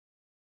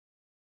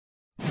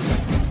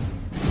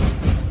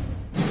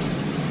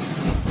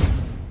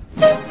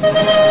We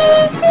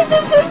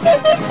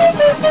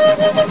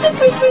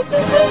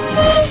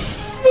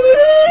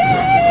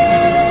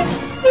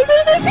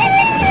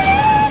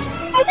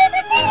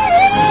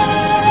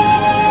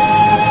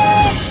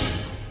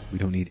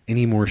don't need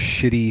any more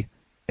shitty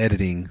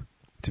editing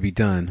to be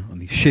done on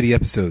these shitty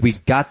episodes. We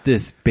got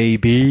this,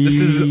 baby.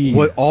 This is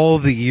what all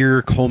the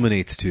year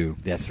culminates to.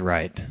 That's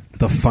right.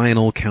 The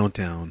final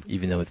countdown.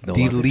 Even though it's no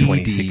longer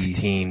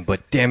 2016,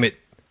 but damn it,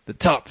 the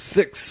top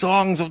 6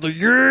 songs of the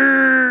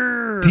year.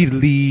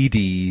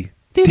 Deedly-dee.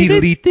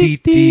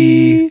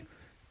 Deedly-dee-dee.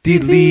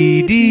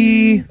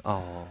 Deedly-dee.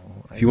 Oh.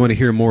 If you want to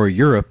hear more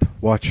Europe,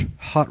 watch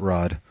Hot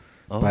Rod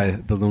by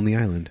The Lonely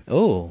Island.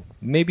 Oh,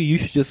 maybe you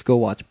should just go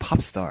watch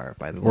Popstar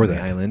by The Lonely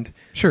Island.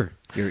 Sure.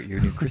 Your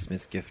new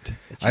Christmas gift.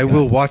 I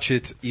will watch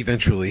it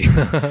eventually,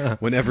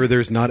 whenever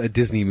there's not a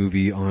Disney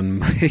movie on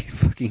my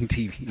fucking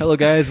TV. Hello,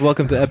 guys.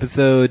 Welcome to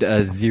episode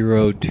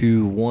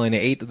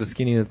 0218 of The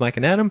Skinny with Mike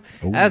and Adam.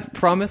 Ooh. As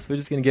promised, we're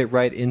just going to get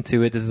right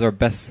into it. This is our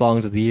best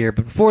songs of the year.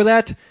 But before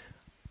that,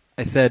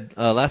 I said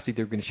last week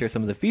they were going to share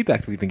some of the feedback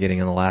that we've been getting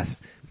on the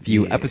last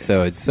few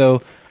episodes.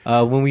 So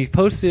when we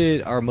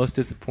posted our most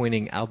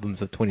disappointing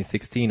albums of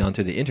 2016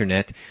 onto the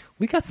internet,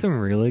 we got some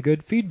really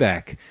good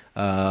feedback,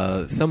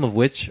 some of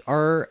which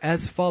are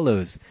as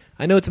follows.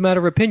 I know it's a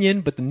matter of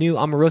opinion, but the new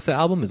Omarosa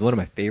album is one of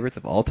my favorites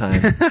of all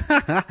time.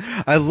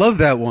 I love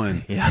that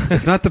one. Yeah.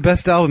 It's not the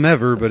best album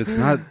ever, but it's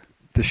not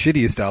the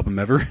shittiest album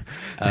ever.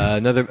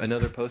 Another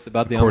post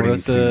about the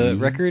Omarosa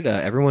record.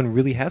 Everyone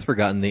really has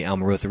forgotten the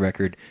Omarosa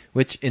record,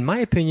 which, in my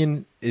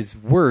opinion, is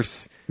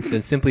worse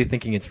than simply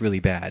thinking it's really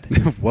bad.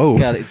 Whoa.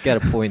 It's got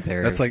a point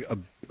there. That's like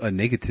a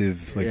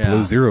negative,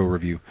 below zero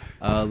review.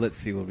 Let's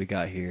see what we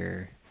got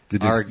here.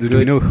 Do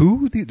we know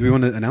who? Do we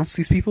want to announce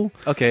these people?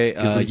 Okay,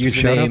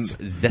 username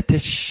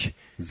Zetish.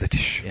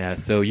 Zetish. Yeah,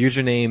 so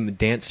username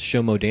Dance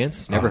Shomo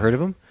Dance. Never heard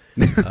of him.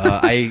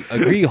 I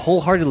agree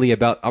wholeheartedly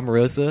about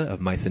Omarosa of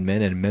Mice and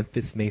Men and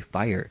Memphis May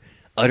Fire.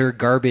 Utter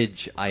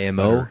garbage,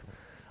 IMO.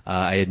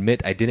 I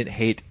admit I didn't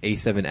hate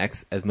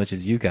A7X as much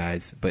as you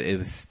guys, but it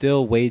was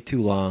still way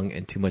too long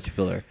and too much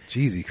filler.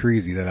 Jeezy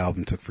crazy, that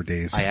album took for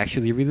days. I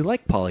actually really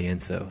like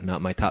Polyenso,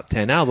 not my top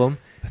 10 album,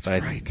 but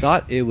I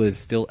thought it was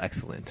still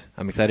excellent.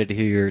 I'm excited to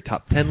hear your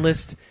top 10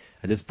 list.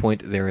 At this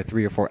point, there are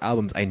 3 or 4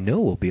 albums I know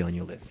will be on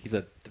your list. He's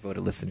a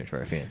devoted listener to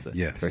our fans,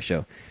 to our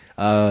show.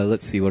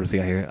 Let's see, what else we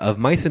got here? Of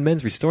Mice and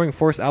Men's Restoring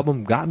Force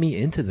album got me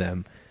into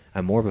them.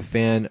 I'm more of a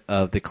fan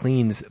of the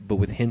cleans, but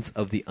with hints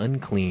of the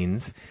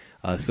uncleans.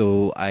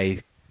 So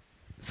I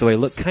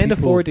look kind of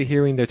forward to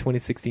hearing their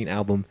 2016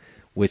 album,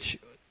 which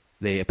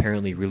they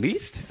apparently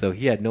released. So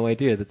he had no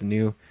idea that the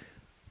new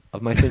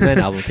Of Mice and Men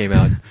album came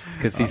out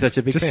because he's such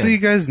a big fan. Just so you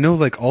guys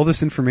know, all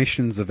this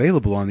information is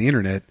available on the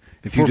internet.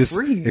 If you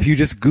free. If you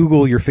just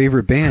Google your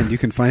favorite band, you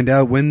can find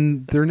out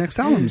when their next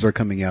albums are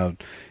coming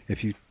out.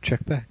 If you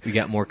check back, we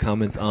got more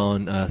comments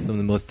on some of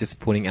the most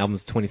disappointing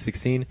albums of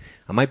 2016.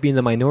 I might be in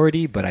the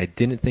minority, but I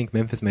didn't think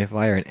Memphis May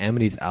Fire and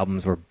Amity's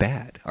albums were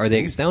bad. Are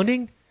they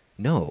astounding?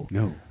 No.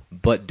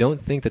 But I don't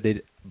think that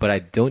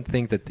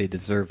they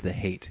deserve the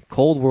hate.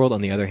 Cold World, on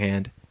the other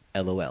hand,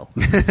 LOL.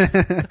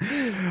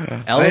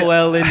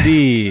 LOL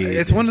indeed.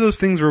 It's one of those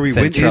things where we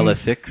went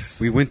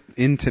went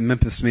into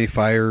Memphis May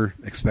Fire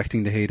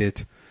expecting to hate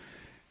it.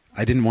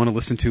 I didn't want to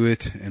listen to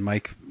it, and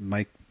Mike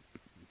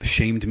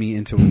shamed me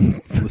into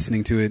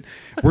listening to it.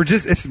 We're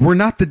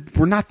not the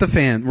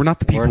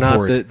people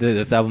for it.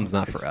 This album's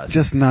not for us.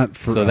 Just not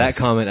for us. So that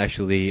comment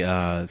actually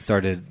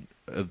started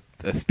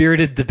a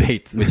spirited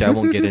debate, which I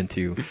won't get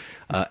into.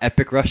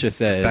 Epic Russia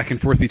says... Back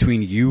and forth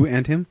between you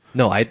and him?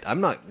 No,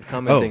 I'm not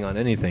commenting on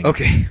anything.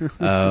 Okay.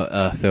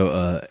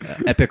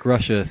 Epic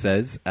Russia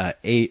says,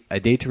 A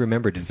Day to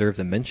Remember deserves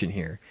a mention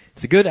here.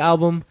 It's a good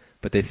album,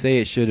 but they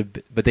say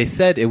they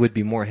said it would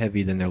be more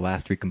heavy than their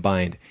last 3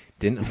 combined.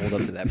 Didn't hold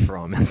up to that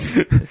promise.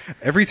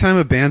 Every time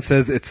a band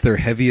says it's their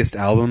heaviest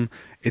album,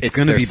 it's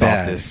going to be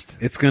softest.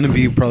 Bad. It's going to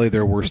be probably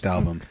their worst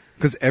album.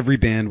 Because every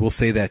band will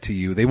say that to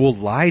you. They will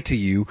lie to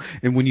you,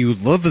 and when you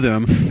love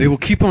them, they will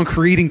keep on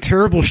creating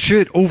terrible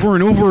shit over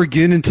and over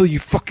again until you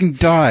fucking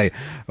die.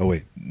 Oh,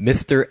 wait.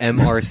 Mr.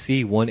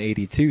 MRC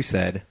 182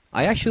 said,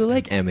 I actually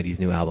like Amity's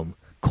new album.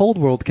 Cold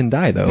World can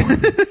die, though.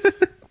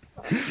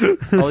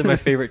 Probably my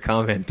favorite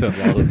comment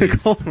of all of these.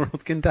 Cold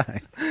World can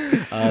die.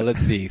 Let's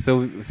see.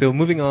 So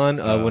moving on,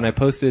 when I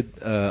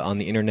posted on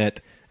the internet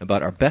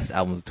about our best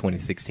albums of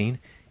 2016,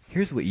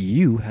 here's what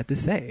you had to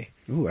say.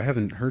 Ooh, I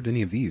haven't heard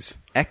any of these.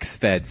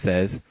 XFed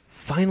says,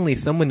 finally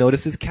someone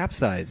notices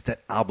Capsize. That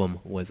album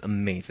was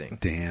amazing.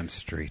 Damn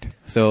straight.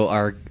 So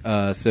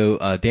Dance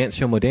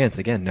Shomo Dance,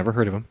 again, never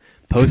heard of him,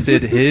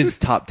 posted his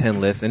top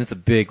 10 list, and it's a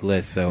big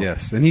list. So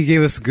yes, and he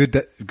gave us good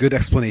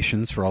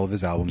explanations for all of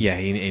his albums. Yeah,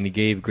 and he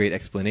gave great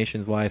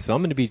explanations why. So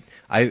I'm going to be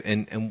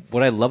and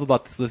what I love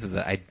about this list is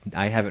that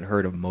I haven't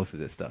heard of most of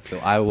this stuff. So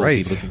I will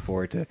be looking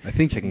forward to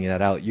checking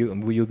that out.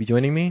 Will you be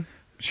joining me?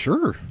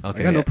 Sure.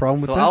 Okay, I got no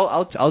problem with so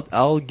that.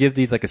 I'll give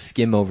these like a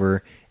skim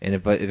over, and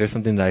if there's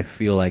something that I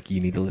feel like you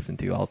need to listen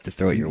to, I'll just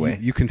throw it your way.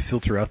 You can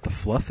filter out the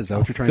fluff. Is that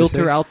what you're trying to say?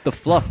 Filter out the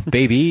fluff,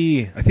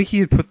 baby. I think he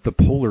had put the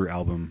Polar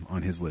album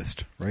on his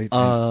list, right?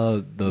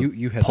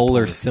 You had the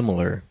Polar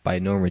Similar by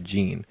Norma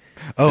Jean.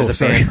 Oh, There's a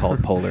sorry. band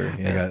called Polar.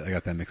 Yeah. I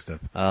got that mixed up.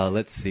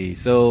 Let's see.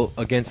 So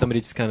again, somebody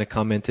just kind of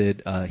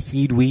commented.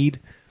 Heedweed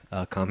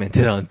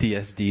commented on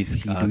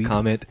DSD's Heedweed?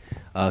 comment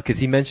because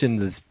he mentioned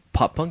this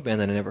pop punk band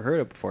that I never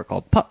heard of before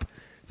called Pup.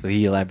 So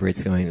he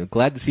elaborates, going,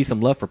 "Glad to see some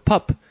love for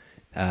Pup.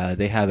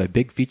 They have a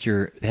big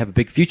future. They have a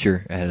big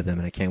future ahead of them,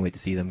 and I can't wait to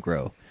see them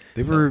grow."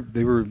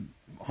 They were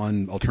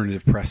on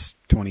Alternative Press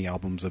 20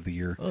 albums of the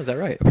year. Oh, is that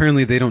right?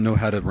 Apparently, they don't know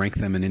how to rank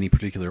them in any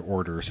particular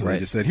order, so Right. they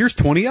just said, "Here's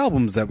 20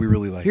 albums that we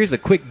really like." Here's a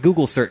quick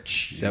Google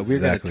search that we're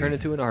going to Exactly. turn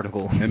into an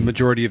article. And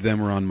majority of them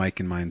were on Mike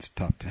and mine's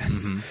top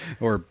 10s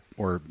Mm-hmm. or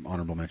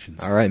honorable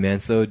mentions. All right, man.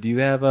 So do you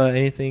have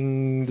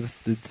anything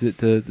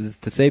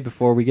to say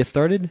before we get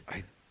started?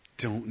 I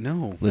don't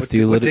know. Let's what,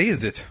 do a what little- day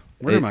is it?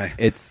 Where am I?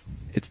 It's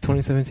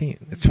 2017.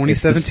 It's 2017.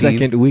 It's the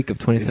second week of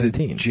Is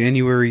 2017. it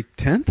January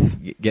 10th?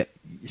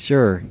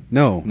 Sure.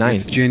 No, 9th.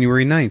 it's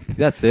January 9th.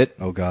 That's it.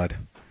 Oh, God.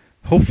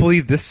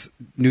 Hopefully this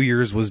New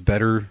Year's was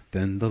better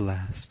than the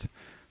last.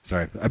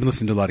 Sorry, I've been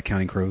listening to a lot of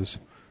Counting Crows.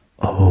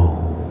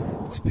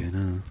 Oh. It's been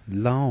a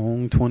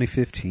long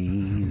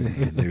 2015,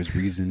 and there's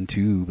reason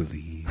to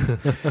believe.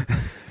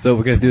 So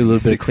we're going to do a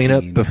little bit of 2016.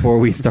 cleanup before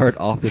we start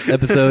off this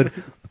episode.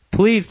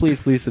 Please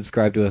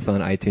subscribe to us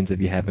on iTunes if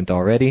you haven't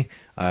already.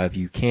 If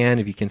you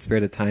can spare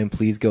the time,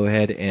 please go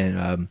ahead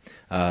and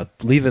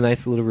leave a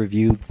nice little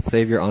review.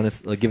 Give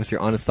us your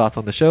honest thoughts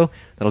on the show.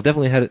 That'll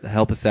definitely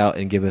help us out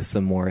and give us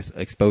some more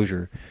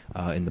exposure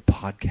in the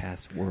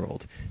podcast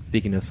world.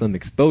 Speaking of some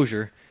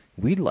exposure,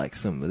 we'd like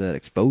some of that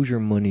exposure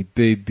money,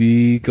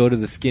 baby. Go to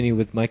the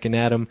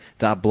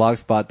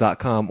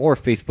skinnywithmikeandadam.blogspot.com or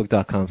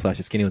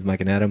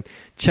facebook.com/skinnywithmikeandadam.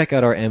 Check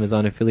out our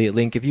Amazon affiliate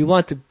link. If you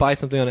want to buy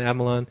something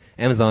on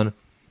Amazon,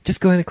 just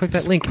go ahead and click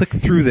that link. Click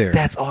through there.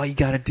 That's all you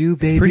got to do,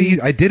 baby. It's pretty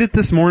easy. I did it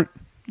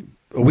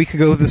a week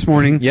ago this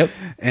morning. Yep.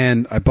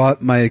 And I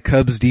bought my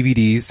Cubs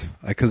DVDs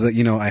because,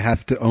 I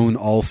have to own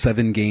all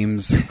 7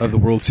 games of the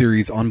World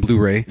Series on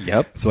Blu-ray.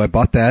 Yep. So I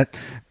bought that,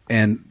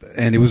 and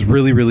it was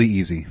really, really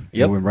easy.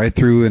 Yep. I went right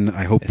through, and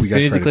I hope As we got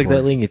soon as you credit click for that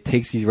it. link, it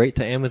takes you right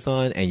to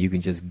Amazon, and you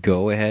can just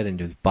go ahead and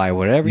just buy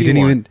whatever You you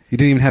didn't want.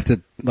 even have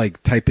to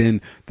type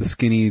in the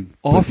skinny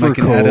Offer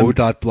code.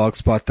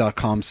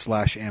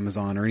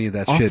 .blogspot.com/Amazon or any of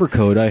that shit. Offer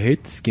code, I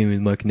hate the Skin with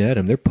Mike and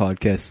Adam. Their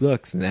podcast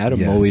sucks. And Adam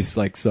Yes. always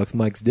sucks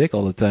Mike's dick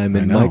all the time,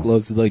 and I know. Mike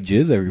loves to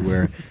jizz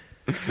everywhere.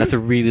 That's a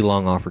really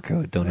long offer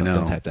code. Don't I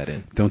know. type that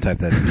in. Don't type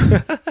that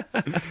in.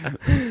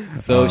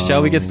 So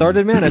shall we get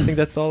started, man? I think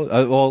that's all.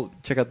 Well,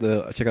 check out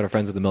our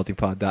friends at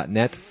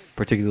themeltingpod.net,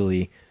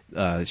 particularly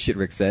Shit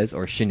Rick Says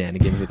or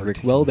Shenanigans with Rick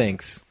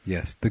Wellbanks.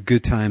 Yes, the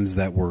good times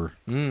that were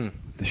Mm.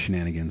 the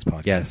Shenanigans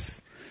podcast.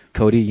 Yes.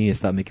 Cody, you need to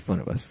stop making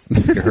fun of us.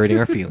 You're hurting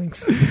our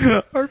feelings.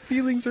 Our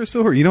feelings are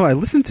so hurt. I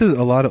listened to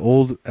a lot of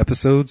old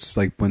episodes,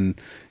 like when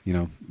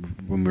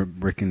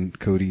Rick and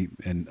Cody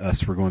and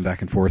us were going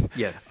back and forth.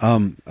 Yes.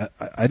 I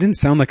didn't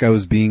sound like I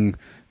was being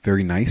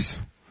very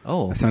nice.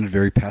 Oh. I sounded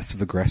very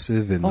passive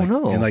aggressive and Oh,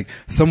 no. and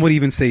some would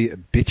even say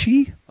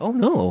bitchy. Oh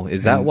no!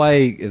 Is that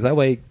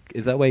why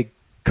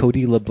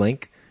Cody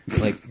LeBlanc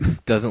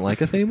doesn't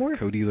like us anymore?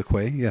 Cody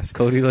LaQuay, yes.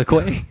 Cody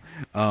LeQuay.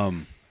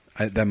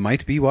 That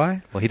might be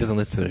why. Well, he doesn't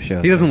listen to the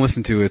show. He doesn't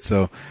listen to it,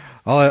 so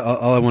all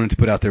I wanted to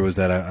put out there was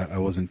that I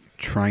wasn't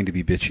trying to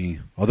be bitchy.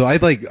 Although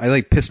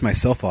I pissed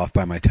myself off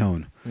by my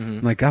tone. Mm-hmm.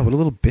 I'm like, God, what a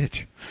little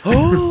bitch.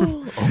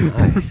 Oh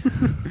my!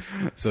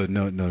 So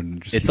no,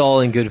 just It's all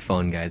in good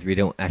fun, guys. We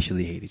don't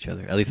actually hate each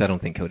other. At least I don't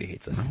think Cody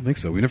hates I us. don't think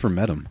so. We never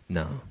met them,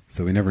 No,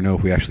 so we never know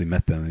if we actually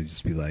met them. They'd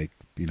just be like,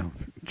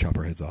 chop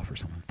our heads off or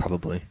something.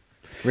 probably.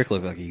 Rick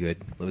looked like he could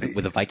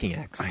with a Viking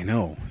axe. I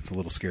know, it's a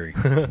little scary.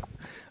 All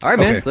right,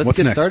 man. Okay, Let's what's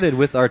get next? started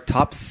with our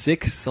top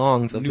 6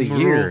 songs of the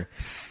year.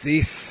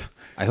 6.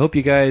 I hope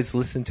you guys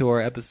listened to our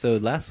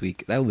episode last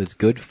week. That was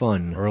good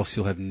fun. Or else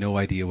you'll have no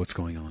idea what's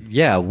going on.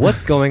 Yeah,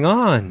 what's going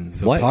on?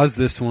 So what? pause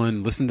this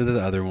one, listen to the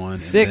other one.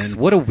 6. And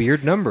then... What a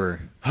weird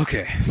number.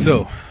 Okay,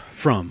 so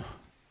from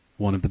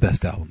one of the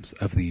best albums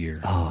of the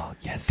year. Oh,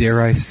 yes.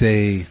 Dare I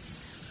say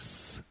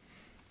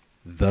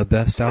the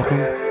best album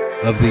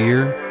of the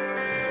year?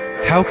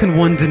 How can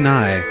one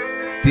deny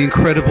the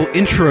incredible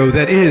intro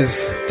that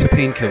is to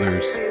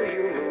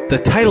Painkillers? The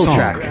title song.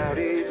 track.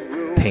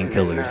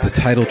 Painkillers.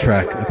 The title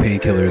track of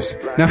Painkillers.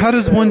 Now, how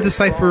does one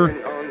decipher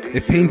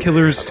if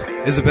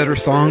Painkillers is a better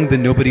song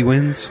than Nobody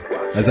Wins,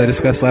 as I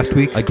discussed last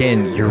week?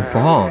 Again, you're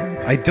wrong.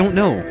 I don't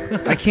know.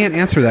 I can't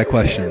answer that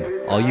question.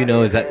 All you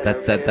know is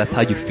that's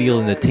how you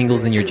feel in the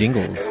tingles in your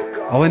jingles.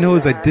 All I know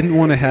is I didn't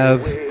want to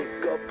have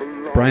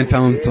Brian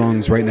Fallon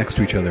songs right next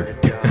to each other.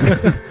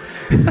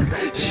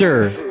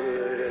 Sure.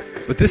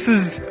 But this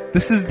is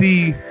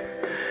the...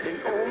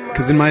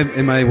 Because in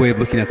my way of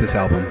looking at this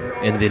album...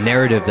 And the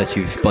narrative that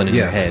you've spun in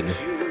your Yes.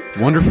 head.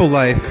 Wonderful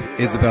Life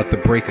is about the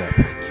breakup.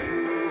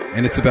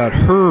 And it's about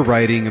her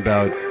writing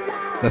about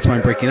That's why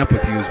I'm breaking up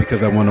with you, is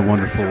because I want a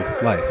wonderful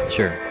life.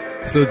 Sure.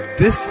 So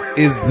this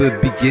is the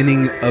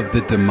beginning of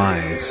the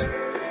demise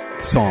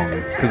song,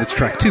 because it's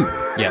track 2.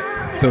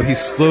 Yeah. So he's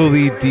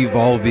slowly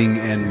devolving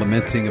and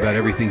lamenting about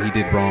everything he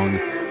did wrong.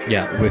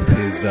 Yeah. With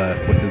his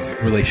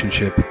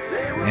relationship,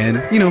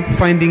 and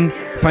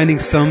finding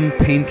some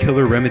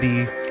painkiller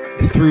remedy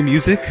through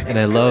music. And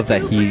I love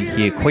that he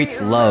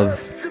equates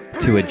love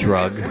to a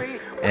drug,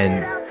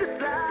 and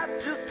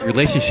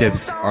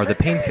relationships are the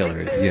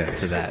painkillers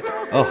to that.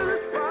 Oh.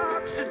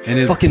 And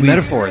it fucking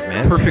leads metaphors,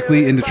 man.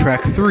 Perfectly into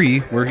track 3,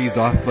 where he's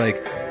off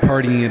like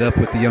partying it up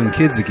with the young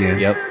kids again.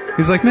 Yep.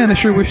 He's like, man, I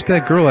sure wish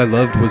that girl I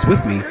loved was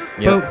with me.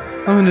 Yep. But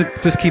I'm gonna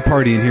just keep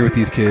partying here with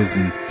these kids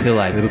and till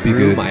I it'll threw be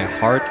good. my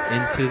heart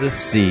into the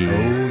sea.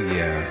 Oh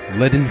yeah,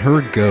 letting her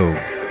go.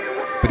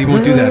 But he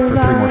won't do that for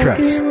 3 more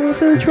tracks.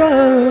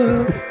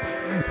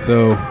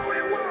 So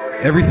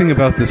everything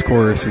about this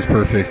chorus is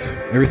perfect.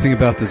 Everything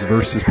about this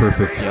verse is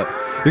perfect. Yep.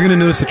 You're going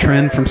to notice a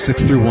trend from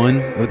 6 through 1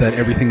 of that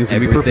everything is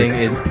going to be perfect.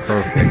 Everything is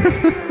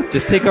perfect.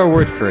 Just take our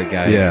word for it,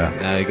 guys.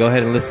 Yeah. Go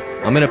ahead and listen.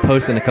 I'm going to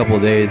post in a couple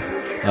of days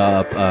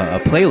a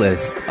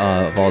playlist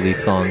of all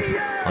these songs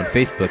on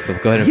Facebook. So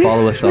go ahead and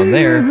follow us on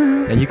there,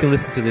 and you can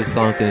listen to the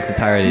songs in its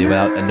entirety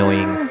without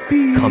annoying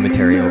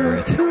commentary over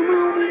it.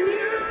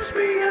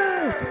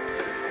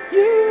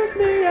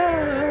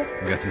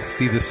 We got to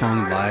see this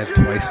song live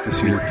twice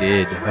this year. We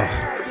did.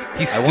 Oh,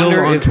 he's still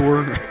on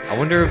tour. I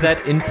wonder if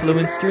that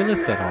influenced your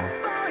list at all.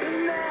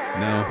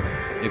 No.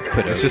 It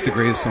could have. It's just the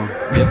greatest song.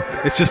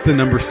 It's just the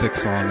number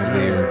 6 song of the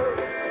year.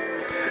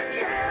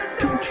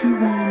 Don't you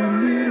want a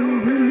little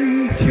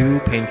relief? 2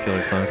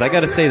 painkiller songs. I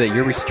gotta say that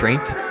your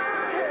restraint,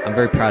 I'm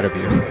very proud of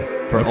you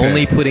for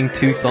only putting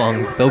 2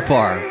 songs so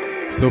far.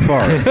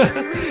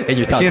 In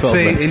your top 12 I can't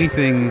say list.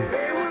 anything.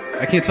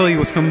 I can't tell you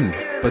what's coming,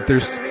 but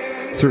there's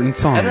certain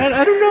songs.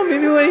 I don't know.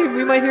 Maybe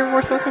we might hear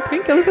more songs from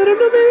Painkillers. I don't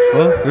know. Maybe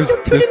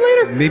Well, tune in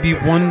later. Maybe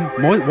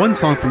one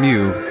song from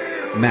you,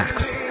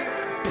 Max.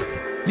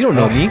 You don't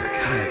know me.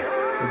 God.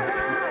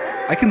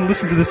 I can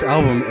listen to this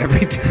album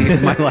every day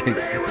of my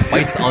life.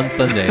 Twice on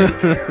Sunday.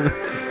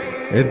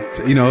 And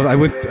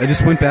I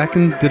just went back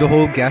and did a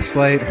whole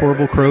Gaslight,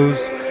 Horrible Crows,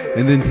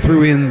 and then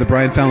threw in the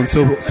Brian Fallon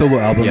solo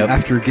album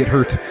after Get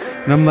Hurt,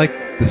 and I'm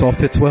like, this all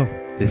fits well.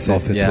 This all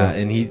fits well.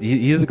 And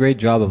he does a great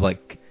job of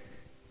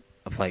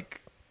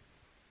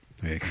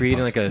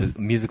creating like a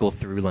musical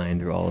through line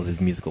through all of his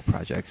musical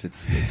projects.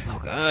 It's so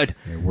good.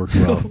 It works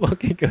well. So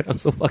fucking good. I'm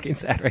so fucking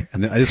sad right now.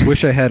 And I just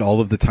wish I had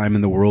all of the time in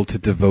the world to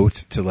devote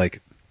to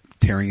like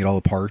tearing it all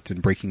apart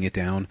and breaking it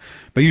down.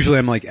 But usually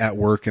I'm like at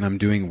work and I'm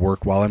doing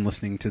work while I'm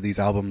listening to these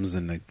albums,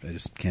 and I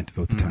just can't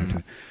devote the time to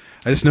it.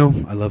 I just know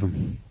I love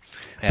them.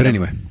 But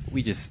anyway,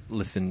 we just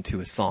listened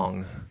to a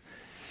song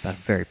about a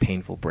very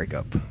painful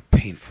breakup.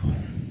 Painful.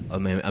 I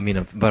mean,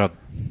 about a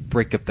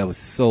breakup that was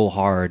so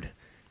hard.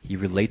 He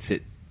relates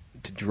it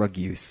to drug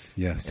use.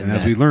 Yes, and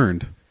as we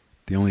learned,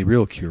 the only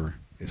real cure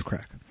is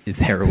crack. Is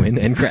heroin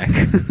and crack.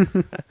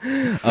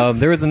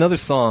 There was another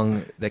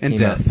song that came out. And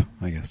death,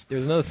 I guess. There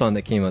was another song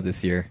that came out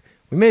this year.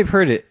 We may have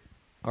heard it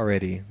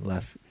already the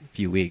last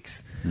few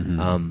weeks.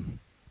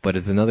 But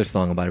it's another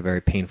song about a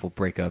very painful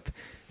breakup.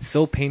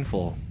 So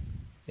painful,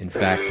 in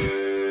fact,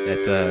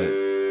 that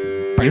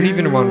you don't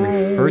even want to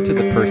refer to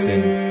the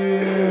person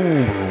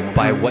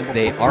by what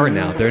they are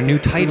now. Their new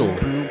title.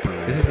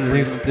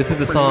 This is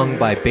a song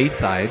by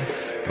Bayside.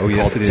 Oh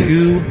yes, called it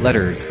is. 2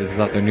 Letters. This is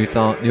off their new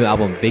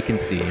album,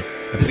 Vacancy.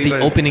 This is the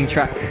opening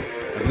track.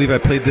 I believe I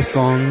played this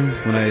song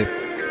when I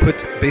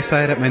put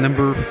Bayside at my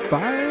number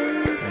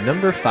 5.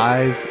 Number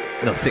 5.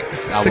 No, 6.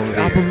 Sixth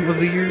album of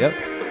the year. Yep.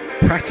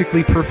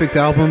 Practically perfect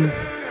album.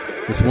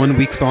 Just one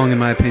weak song in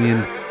my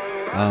opinion.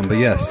 But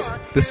yes,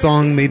 this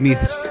song made me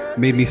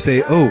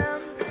say, "Oh,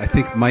 I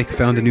think Mike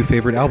found a new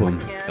favorite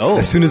album." Oh.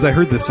 As soon as I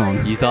heard this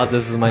song. You thought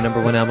this was my number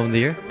 1 album of the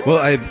year?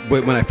 Well,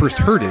 when I first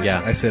heard it,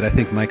 I said, "I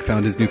think Mike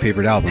found his new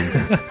favorite album."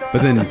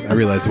 But then I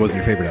realized it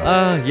wasn't your favorite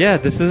album. Yeah,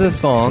 this is a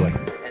song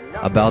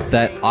about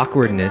that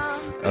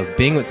awkwardness of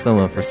being with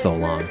someone for so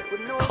long.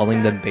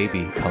 Calling them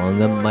baby, calling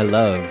them my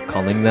love,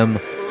 calling them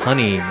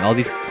honey, all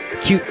these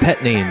cute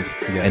pet names.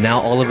 Yes. And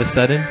now all of a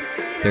sudden,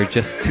 they're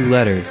just 2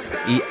 letters.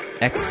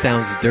 X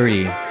sounds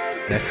dirty.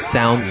 X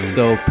sounds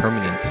so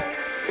permanent.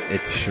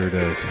 It sure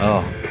does.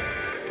 Oh.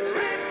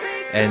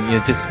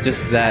 And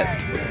just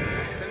that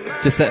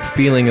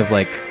feeling of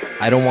like,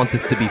 I don't want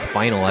this to be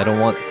final. I don't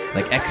want,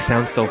 like, X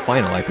sounds so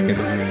final. I think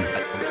it's,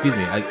 excuse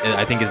me,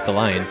 I think it's the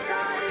line.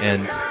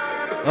 And,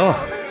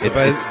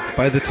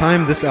 by the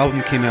time this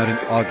album came out in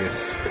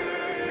August,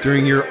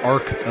 during your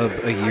arc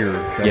of a year,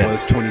 that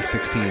was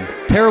 2016.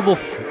 Terrible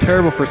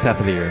first half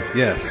of the year.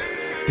 Yes.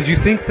 Did you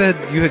think that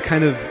you were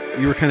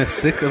kind of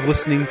sick of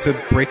listening to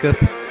breakup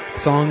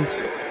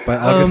songs by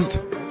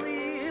August?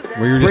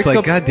 Where you're just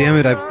like, God damn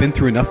it, I've been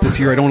through enough this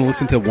year. I don't want to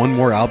listen to one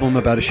more album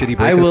about a shitty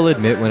breakup. I will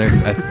admit, when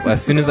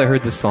as soon as I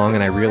heard this song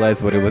and I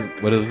realized what it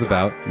was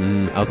about,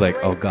 I was like,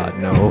 oh God,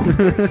 no.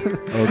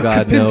 Oh God,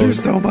 I've been through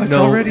so much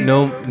already.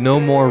 No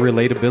more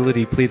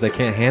relatability, please. I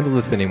can't handle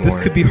this anymore. This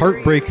could be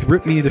heartbreak.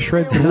 Rip me to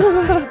shreds.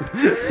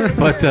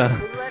 But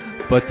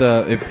But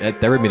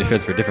that ripped me to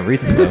shreds for different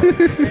reasons, though.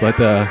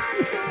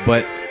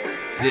 but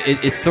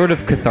it's sort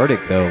of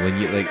cathartic, though, when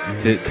you like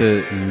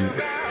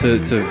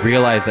to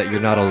realize that you're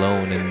not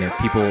alone, and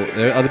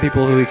there are other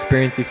people who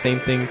experience these same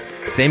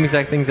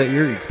exact things that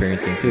you're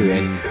experiencing too.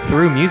 And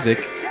through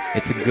music,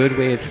 it's a good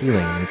way of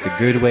healing. It's a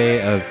good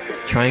way of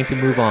trying to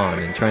move on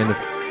and trying to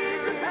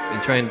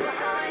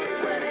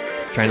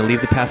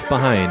leave the past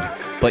behind.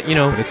 But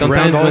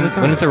sometimes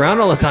when it's around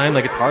all the time,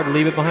 like, it's hard to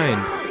leave it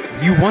behind.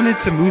 You wanted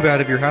to move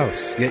out of your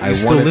house, yet you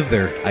still live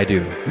there. I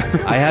do.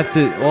 I have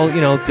to,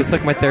 just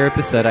like my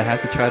therapist said, I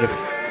have to try to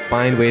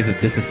find ways of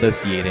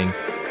disassociating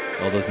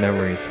all those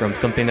memories from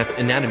something that's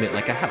inanimate,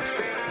 like a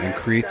house. And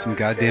create some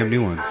goddamn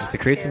new ones. To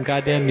create some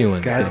goddamn new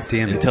ones. God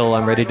damn it. Until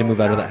I'm ready to move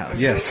out of the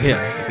house. Yes.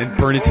 Yeah. And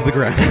burn it to the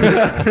ground.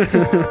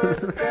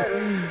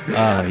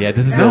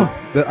 This is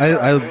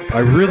I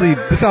really,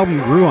 this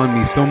album grew on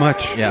me so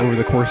much over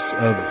the course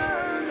of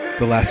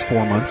the last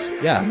 4 months.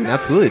 Yeah,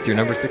 absolutely. It's your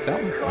number 6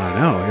 album. I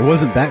know. It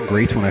wasn't that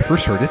great when I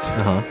first heard it.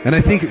 And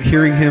I think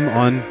hearing him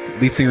on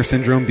Lead Singer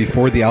Syndrome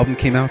before the album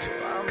came out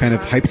kind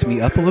of hyped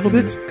me up a little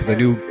bit, because I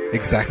knew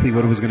exactly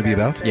what it was going to be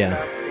about. Yeah.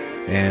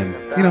 And,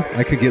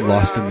 I could get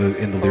lost in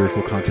the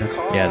lyrical content.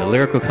 Yeah, the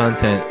lyrical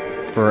content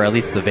for at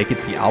least the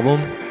Vacancy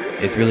album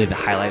is really the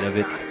highlight of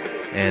it.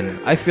 And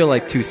I feel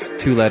like two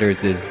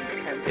letters is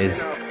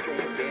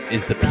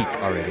the peak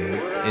already.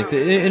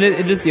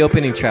 It is the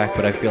opening track,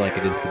 but I feel like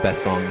it is the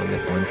best song on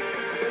this one.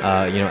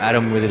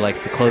 Adam really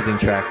likes the closing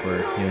track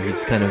where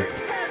he's kind of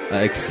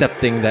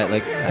accepting that,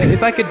 like,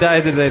 if I could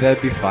die today,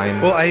 that'd be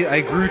fine. Well,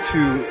 I grew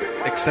to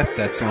accept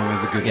that song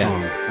as a good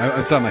song.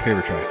 It's not my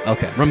favorite track.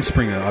 Okay.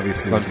 Rumspringa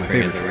obviously was my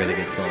favorite. Rumspringa is a really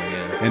good song.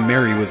 Yeah. And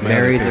Mary was my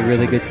Mary's favorite a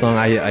really song. good song.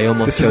 I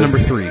almost this chose, is number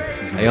 3.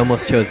 I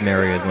almost chose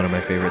Mary as one of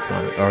my favorite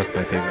songs, or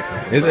my favorite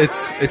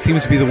songs. It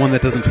seems to be the one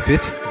that doesn't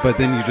fit, but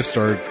then you just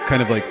start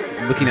kind of like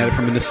looking at it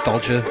from a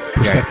nostalgia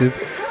perspective.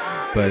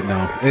 Right. But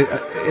no,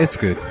 it's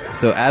good.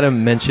 So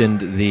Adam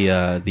mentioned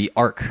the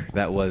arc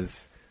that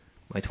was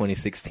my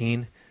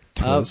 2016.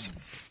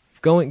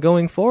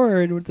 Going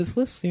forward with this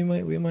list, we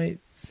might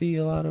see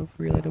a lot of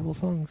relatable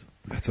songs.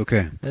 That's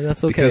okay. And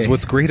that's okay. Because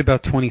what's great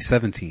about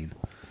 2017,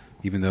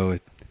 even though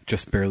it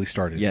just barely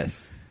started.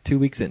 Yes. 2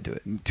 weeks into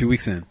it. 2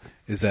 weeks in,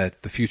 is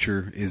that the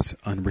future is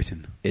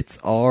unwritten. It's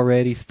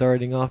already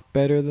starting off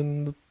better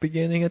than the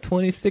beginning of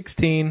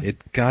 2016.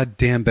 It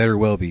goddamn better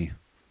well be.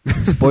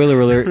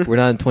 Spoiler alert, we're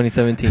not in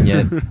 2017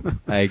 yet.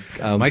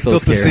 I'm Mike so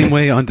felt scared. the same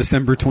way on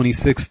December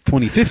 26,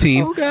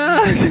 2015. Oh,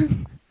 God.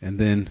 And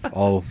then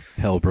all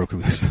hell broke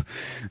loose.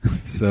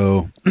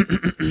 So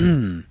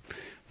we're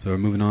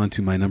moving on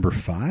to my number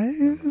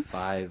 5?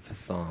 5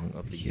 song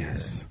of the year.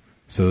 Yes.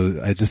 So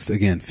I just,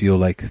 again, feel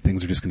like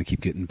things are just going to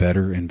keep getting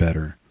better and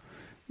better.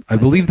 I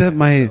believe that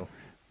my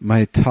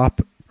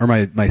top, or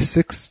my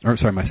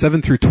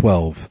 7 through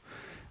 12,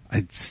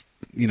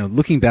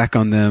 looking back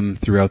on them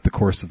throughout the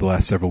course of the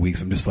last several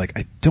weeks, I'm just like,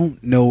 I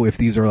don't know if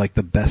these are like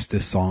the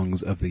bestest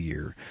songs of the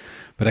year.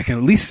 But I can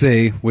at least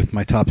say with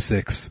my top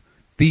 6,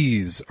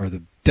 these are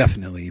the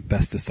definitely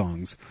bestest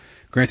songs.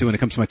 Granted, when it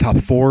comes to my top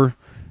 4,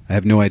 I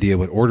have no idea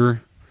what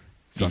order.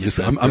 So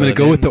I'm going to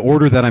go with the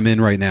order that I'm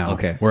in right now.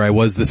 Okay. Where I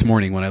was this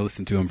morning when I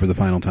listened to them for the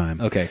final time.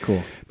 Okay,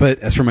 cool. But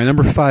as for my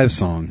number 5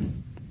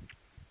 song,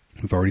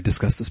 we've already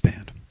discussed this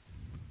band.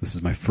 This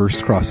is my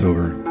first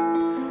crossover.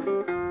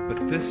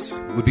 But this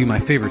would be my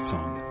favorite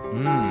song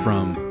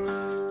from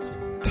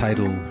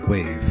Tidal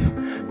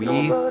Wave. We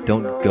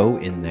don't go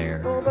in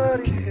there.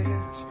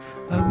 Cares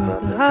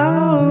about the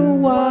how,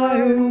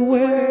 why,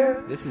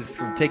 where. This is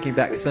from Taking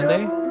Back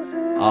Sunday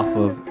off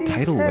of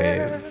Tidal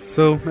Wave.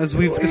 So, as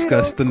we've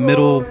discussed, the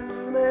middle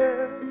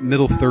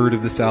third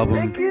of this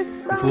album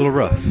is a little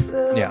rough.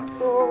 Yeah.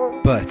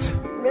 But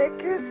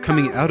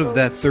coming out of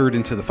that third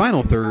into the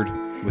final third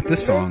with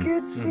this song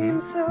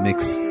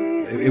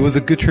it was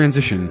a good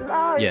transition.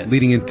 Yes.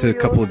 Leading into a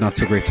couple of not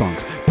so great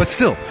songs. But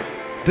still,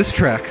 this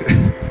track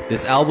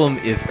this album,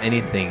 if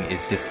anything,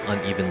 is just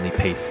unevenly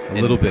paced. A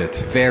little bit.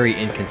 Very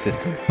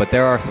inconsistent. But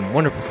there are some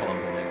wonderful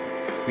songs in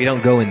there. We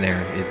Don't Go In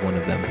There is one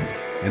of them.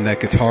 And that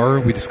guitar,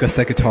 we discussed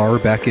that guitar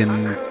back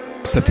in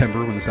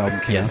September when this album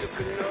came Yes.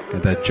 out.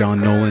 And that John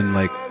Nolan,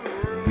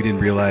 we didn't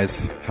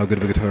realize how good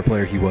of a guitar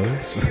player he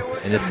was.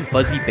 And this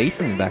fuzzy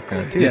bass in the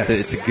background too. Yes. So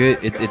it's a good.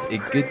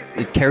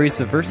 It carries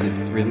the verses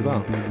really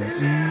well.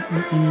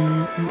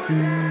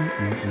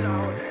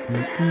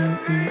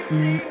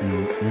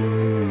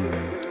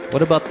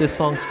 What about this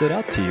song stood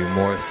out to you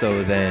more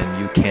so than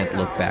You Can't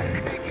Look Back?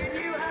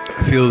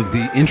 I feel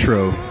the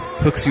intro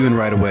hooks you in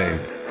right away.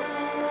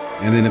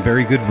 And then a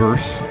very good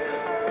verse.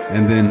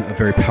 And then a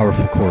very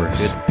powerful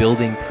chorus. Good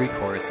building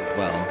pre-chorus as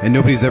well. And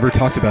nobody's ever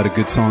talked about a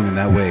good song in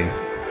that way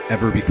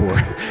ever before.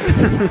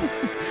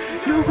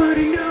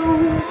 Nobody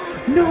knows,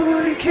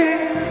 nobody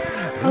cares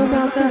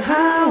about the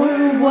how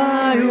and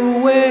why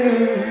or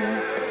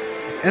where.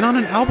 And on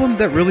an album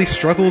that really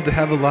struggled to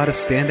have a lot of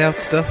standout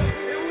stuff,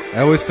 I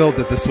always felt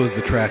that this was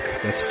the track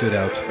that stood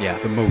out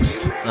the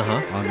most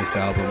on this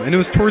album. And it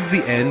was towards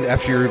the end,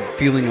 after you're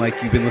feeling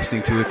like you've been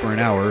listening to it for an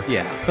hour.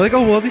 Yeah. You're like,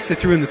 oh, well, at least they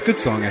threw in this good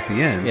song at the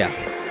end. Yeah.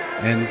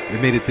 And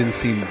it made it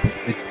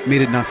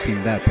not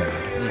seem that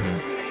bad.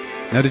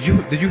 Mm-hmm. Now, did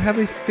you have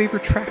a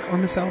favorite track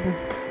on this album?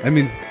 I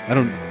mean, I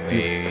don't...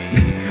 Maybe.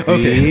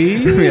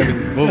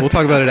 Okay. We'll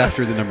talk about it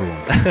after the number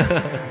one.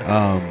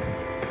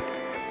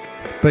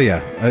 But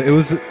yeah, it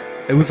was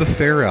a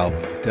fair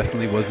album. It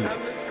definitely wasn't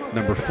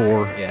number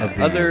 4 of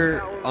the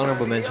other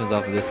honorable mentions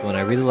off of this one.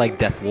 I really like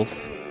Death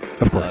Wolf.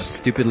 Of course.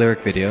 Stupid lyric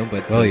video,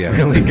 but it's yeah. a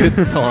really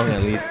good song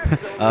at least.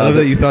 I love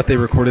that you thought they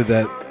recorded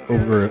that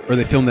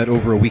they filmed that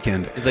over a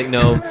weekend. It's like,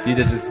 no, they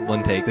did this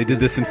one take. They did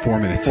this in 4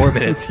 minutes. 4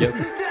 minutes, yep.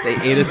 They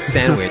ate a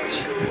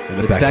sandwich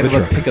in the back of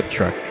a pickup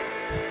truck.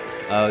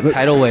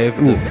 Tidal Wave,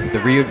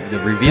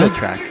 the reveal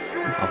track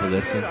off of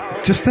this.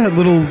 Just that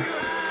little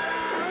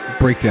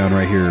breakdown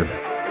right here.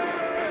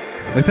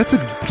 Like, that's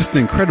just an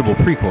incredible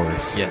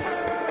pre-chorus.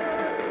 Yes.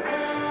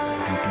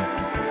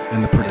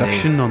 And the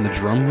production on the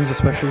drums,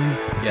 especially.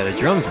 Yeah, the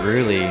drums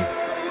really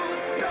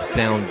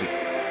sound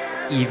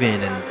even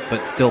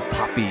but still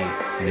poppy.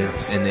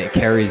 Yes. And it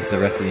carries the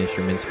rest of the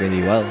instruments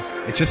really well.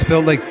 It just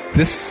felt like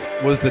this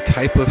was the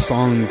type of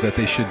songs that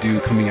they should do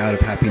coming out of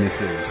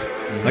Happiness Is.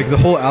 Mm-hmm. Like, the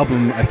whole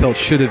album, I felt,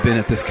 should have been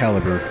at this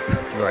caliber.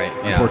 Right.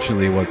 Yeah.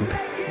 Unfortunately, it wasn't.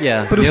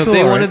 Yeah. But it was still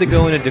they all wanted right. to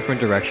go in a different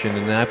direction,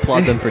 and I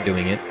applaud them for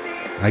doing it.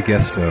 I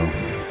guess so.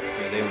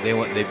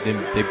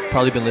 They've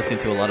probably been listening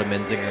to a lot of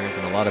Menzingers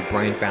and a lot of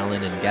Brian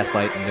Fallon and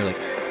Gaslight, and they're like,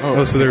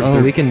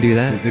 so we can do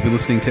that. They've been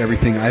listening to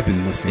everything I've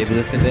been listening to. They've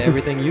listened to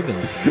everything you've been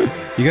listening to.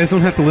 You guys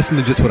don't have to listen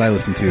to just what I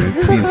listen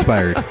to be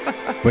inspired.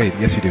 Wait,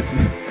 yes you do.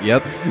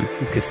 Yep,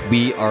 because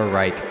we are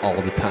right all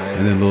the time.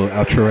 And then a little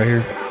outro right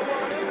here.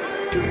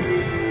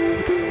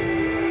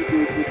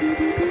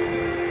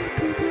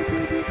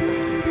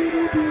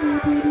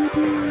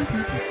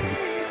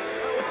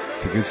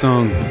 It's a good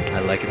song. I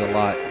like it a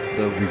lot.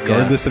 So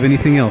regardless of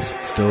anything else,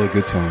 it's still a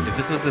good song. If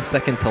this was the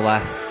second to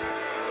last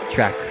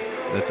track,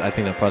 I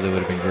think that probably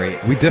would have been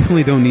great. We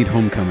definitely don't need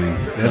Homecoming.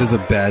 That is a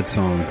bad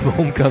song.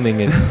 Homecoming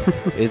is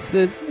it's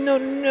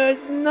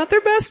not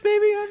their best.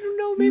 Maybe I don't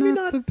know. Maybe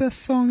not the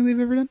best song they've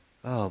ever done.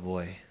 Oh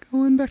boy,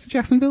 going back to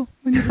Jacksonville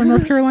when you're from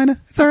North Carolina.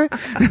 It's all right.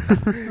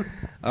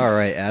 All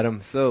right,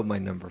 Adam. So my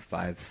number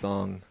 5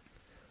 song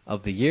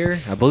of the year.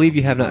 I believe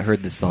you have not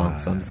heard this song,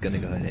 so I'm just going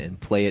to go ahead and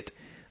play it.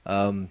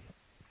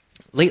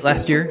 Late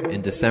last year, in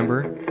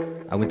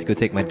December, I went to go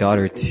take my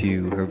daughter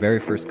to her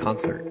very first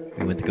concert.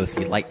 We went to go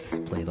see Lights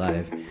play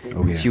live.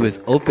 Oh, yeah. She was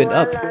opened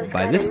up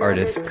by this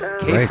artist,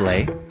 Kay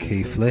Flay.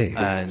 Kay Flay.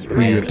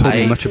 Who you have told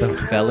me much about.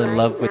 I fell in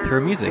love with her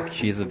music.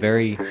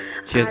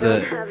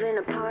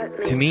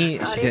 To me,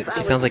 she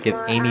sounds like if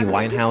Amy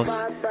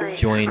Winehouse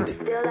joined,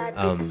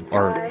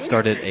 or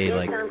started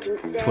a,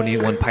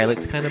 21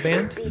 Pilots kind of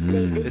band.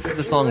 This is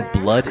the song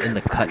Blood in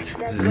the Cut.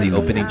 This is the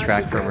opening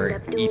track from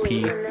her EP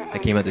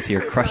that came out this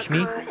year, Crush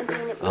Me.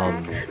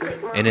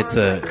 And it's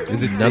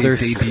another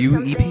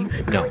debut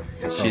EP? No,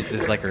 this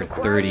is like her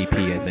 3rd EP,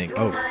 I think.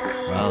 Oh,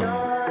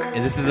 wow.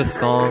 And this is a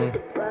song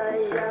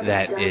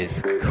that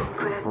is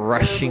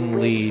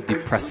crushingly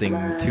depressing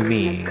to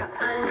me.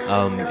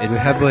 Does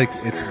it have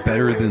it's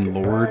better than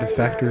Lorde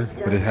factor,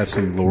 but it has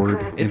some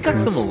Lorde It's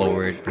influence? got some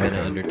Lorde kind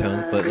of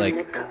undertones, but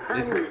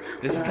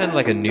this is kind of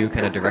like a new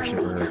kind of direction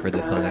for her for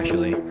this song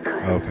actually.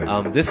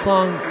 Okay. This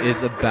song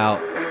is about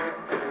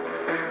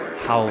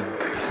how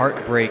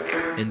heartbreak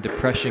and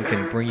depression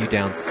can bring you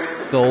down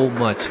so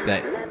much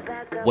that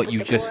what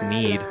you just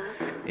need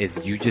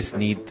is you just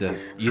need to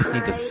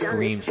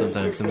scream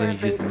sometimes.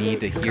 Sometimes you just need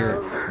to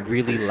hear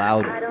really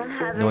loud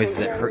noises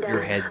that hurt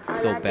your head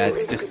so bad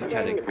just to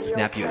try to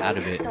snap you out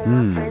of it.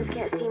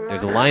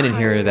 There's a line in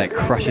here that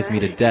crushes me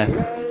to death.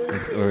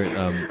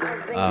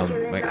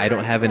 I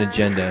don't have an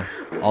agenda.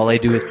 All I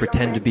do is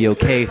pretend to be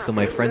okay so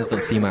my friends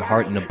don't see my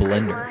heart in a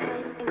blender.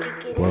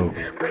 Whoa.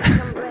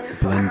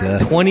 Blender.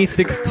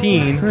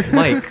 2016,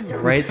 Mike,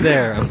 right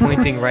there. I'm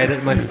pointing right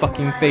at my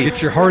fucking face.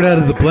 Get your heart out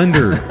of the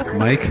blender,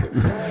 Mike.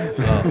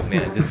 Oh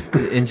man,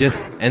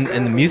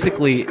 and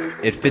musically,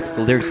 it fits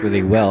the lyrics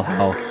really well.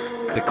 How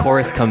the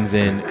chorus comes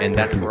in, and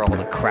that's where all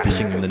the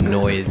crashing and the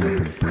noise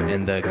and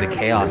the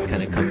chaos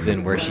kind of comes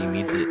in, where she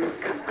needs it.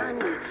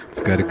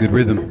 It's got a good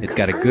rhythm. It's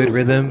got a good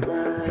rhythm.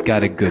 It's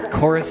got a good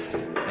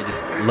chorus.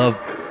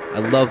 I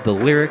love the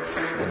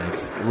lyrics, and I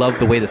just love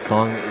the way the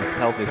song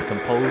itself is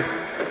composed.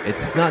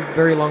 It's not a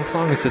very long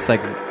song. It's just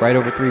right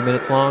over 3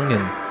 minutes long,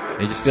 and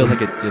it just feels like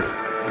it just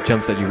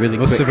jumps at you really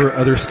quick. Most of her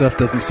other stuff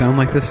doesn't sound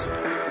like this?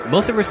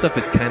 Most of her stuff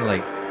is kind of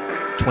like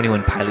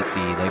 21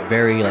 Pilots-y,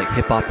 very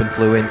hip-hop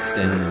influenced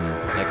and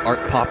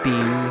art poppy.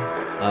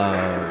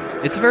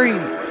 It's a very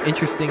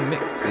interesting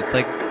mix. It's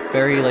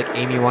very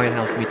Amy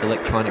Winehouse meets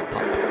electronic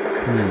pop.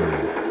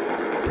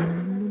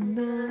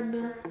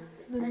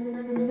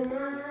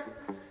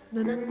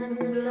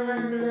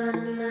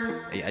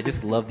 I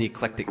just love the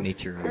eclectic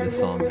nature of this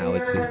song, how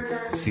it's just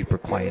super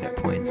quiet at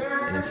points,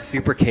 and it's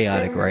super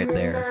chaotic right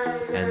there,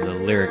 and the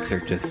lyrics are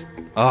just,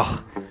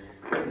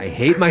 I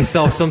hate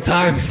myself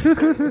sometimes. Like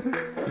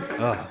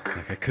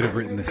I could have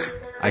written this.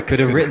 I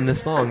could have written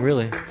this song,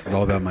 really. This is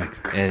all about Mike.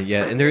 And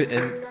yeah,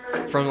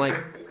 and from like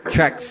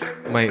tracks,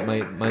 my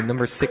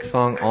number 6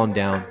 song on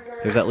down,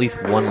 there's at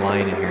least one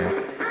line in here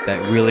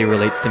that really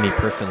relates to me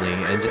personally,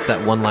 and just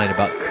that one line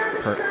about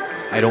her.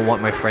 I don't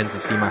want my friends to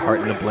see my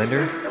heart in a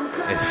blender.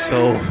 Is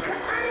so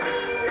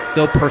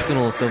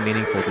personal and so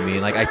meaningful to me.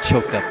 And like I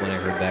choked up when I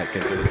heard that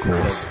because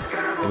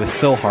it was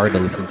so hard to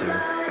listen to.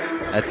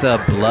 That's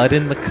 "Blood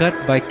in the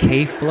Cut" by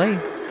K. Flay.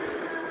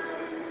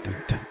 Dun,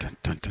 dun, dun,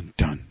 dun, dun,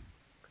 dun.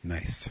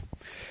 Nice.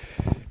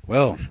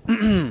 Well,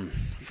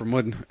 from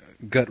one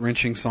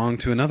gut-wrenching song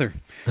to another.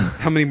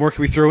 How many more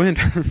can we throw in?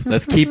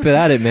 Let's keep it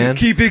at it, man.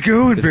 Keep it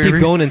going, Let's baby.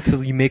 keep going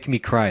until you make me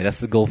cry. That's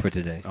the goal for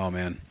today. Oh,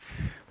 man.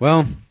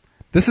 Well,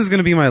 this is going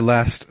to be my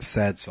last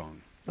sad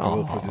song.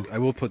 I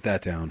will put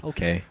that down.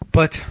 Okay.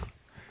 But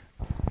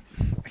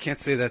I can't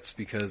say that's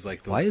because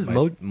like why is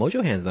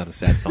Mojo Hands not a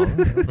sad song?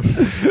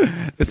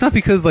 It's not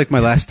because like my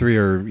last 3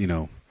 are,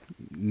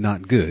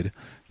 not good.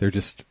 They're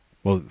just,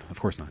 well, of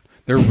course not.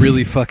 They're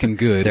really fucking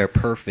good. They're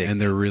perfect.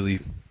 And they're really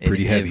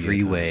pretty heavy in every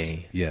at times.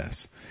 way.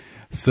 Yes.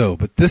 So,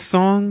 but this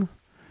song,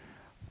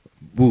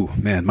 woo,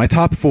 man, my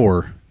top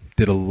 4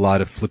 did a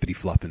lot of flippity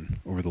flopping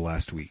over the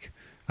last week.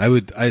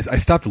 I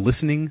stopped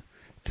listening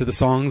to the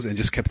songs and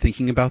just kept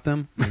thinking about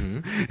them.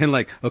 Mm-hmm. And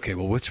like, okay,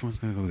 well, which one's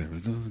going to go there?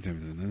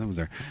 That was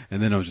there.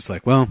 And then I was just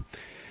like, well,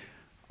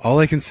 all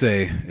I can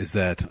say is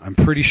that I'm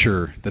pretty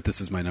sure that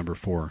this is my number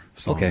 4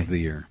 song of the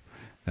year.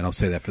 And I'll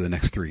say that for the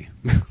next 3.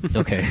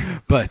 Okay.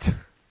 But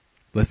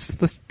let's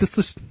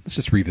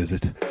just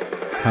revisit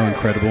how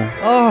incredible.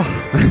 Oh,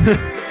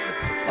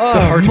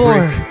 the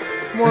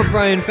heartbreak. More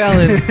Brian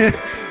Fallon.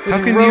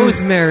 How can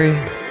Rosemary.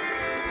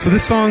 So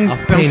this song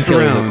Off bounced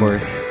Painkillers, around of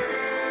course.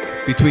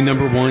 between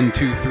number 1,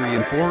 2, 3,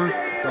 and 4,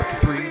 up to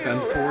 3, down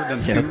to 4,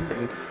 down to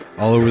 2,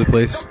 all over the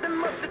place.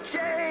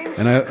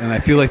 And I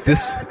feel like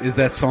this is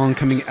that song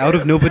coming out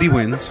of Nobody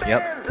Wins,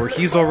 where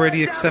he's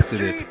already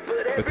accepted it,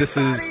 but this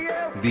is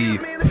the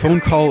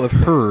phone call of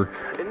her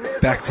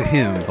back to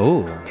him.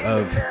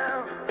 Of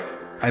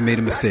I made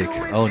a mistake.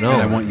 Oh no!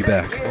 And I want you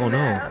back. Oh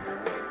no!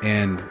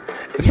 And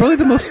it's probably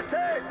the most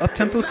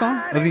up-tempo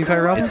song of the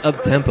entire album. It's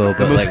up-tempo, but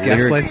the most like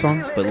gaslight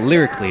song. But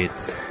lyrically,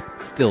 it's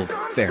still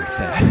very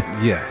sad.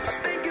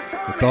 Yes,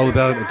 it's all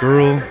about a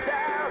girl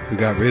who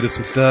got rid of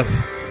some stuff,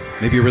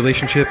 maybe a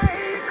relationship.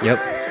 Yep.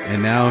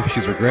 And now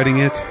she's regretting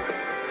it.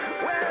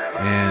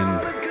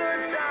 And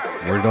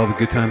where did all the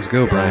good times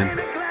go, Brian?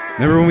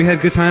 Remember when we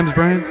had good times,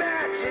 Brian?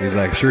 He's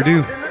like, sure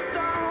do,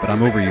 but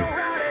I'm over you.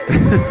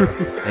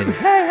 And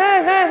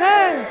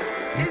hey,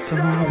 it's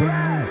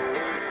alright.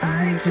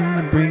 I ain't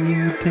gonna bring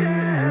you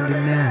down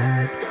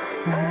tonight.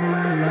 All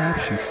my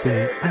life, she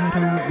said, I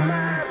don't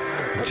mind.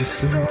 I'm just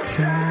so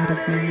tired of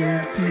the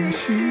empty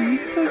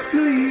sheets. I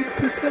sleep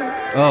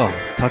beside. Oh,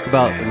 talk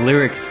about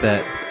lyrics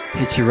that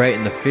hit you right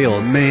in the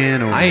feels.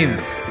 Man,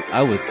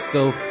 I was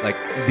so like,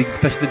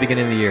 especially the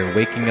beginning of the year,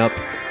 waking up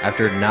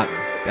after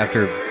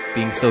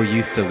being so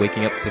used to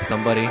waking up to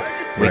somebody,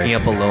 waking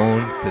up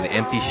alone to the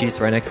empty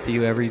sheets right next to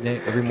you every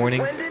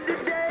morning.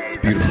 It's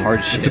beautiful. That's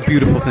hard shit. It's a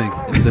beautiful thing.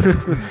 It's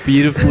a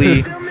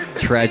beautifully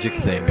tragic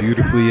thing.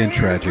 Beautifully and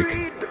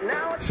tragic.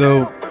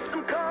 So,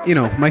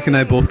 Mike and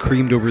I both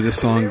creamed over this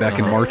song back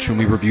in March when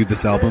we reviewed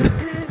this album.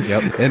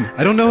 Yep. And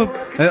I don't know,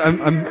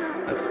 I'm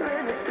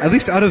at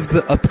least out of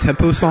the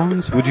up-tempo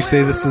songs, would you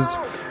say this is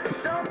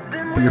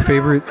your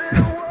favorite?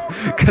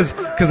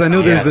 Because I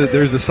know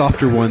there's a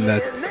softer one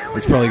that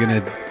is probably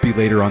going to be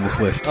later on this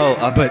list. Oh,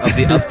 of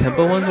the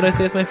up-tempo ones, would I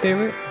say is my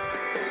favorite?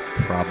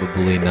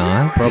 Probably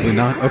not. Probably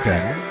not?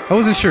 Okay. I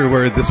wasn't sure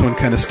where this one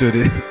kind of stood.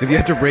 If you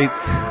had to rate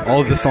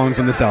all of the songs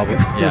on this album.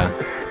 Yeah.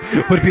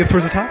 Would it be up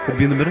towards the top? Would it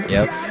be in the middle?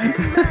 Yep.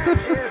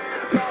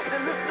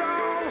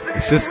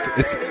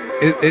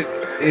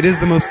 It is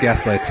the most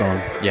Gaslight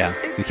song. Yeah.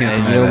 You can't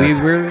deny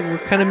that. We're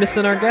kind of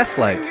missing our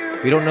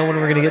Gaslight. We don't know when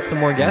we're going to get some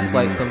more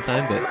Gaslight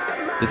sometime,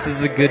 but this is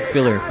the good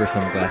filler for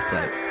some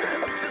Gaslight.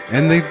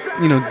 And they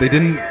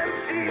didn't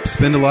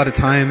spend a lot of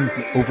time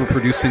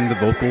overproducing the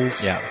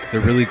vocals. Yeah.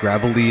 They're really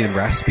gravelly and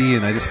raspy,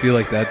 and I just feel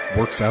like that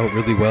works out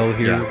really well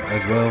here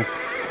as well.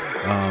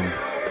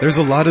 There's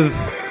a lot of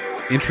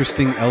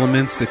interesting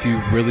elements if you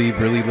really,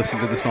 really listen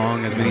to the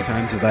song as many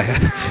times as I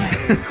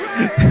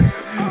have.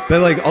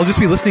 But like, I'll just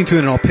be listening to it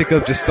and I'll pick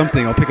up just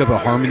something. I'll pick up a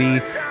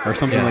harmony or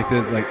something like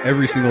this. Like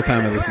every single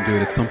time I listen to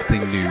it, it's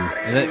something new.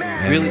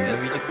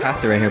 And we just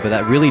passed it right here, but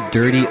that really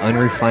dirty,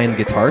 unrefined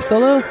guitar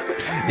solo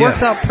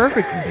works out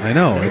perfectly. I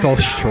know. It's all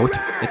short.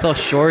 It's all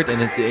short,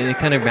 and it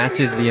kind of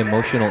matches the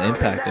emotional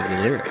impact of the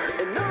lyrics.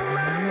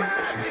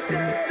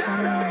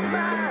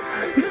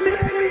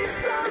 Maybe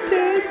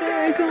someday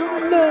they're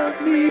gonna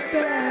love me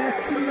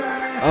back to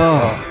life.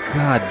 Oh,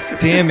 God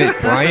damn it,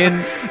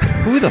 Brian.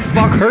 Who the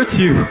fuck hurt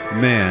you?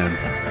 Man,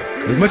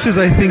 as much as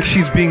I think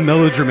she's being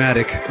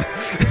melodramatic,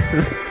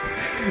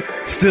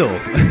 still.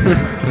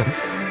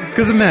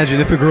 Because imagine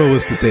if a girl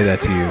was to say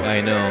that to you. I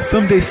know.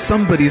 Someday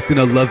somebody's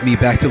gonna love me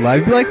back to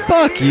life. Be like,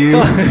 fuck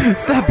you.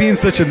 Stop being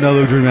such a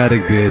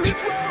melodramatic bitch.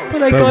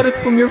 But I got it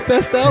from your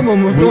best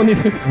album of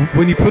 2015.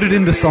 When you put it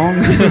into song,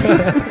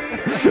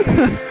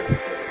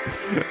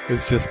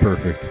 it's just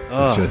perfect.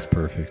 Oh. It's just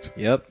perfect.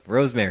 Yep,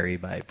 Rosemary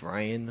by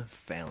Brian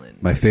Fallon.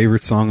 My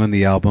favorite song on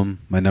the album,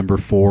 my number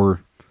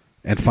 4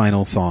 and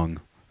final song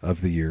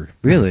of the year.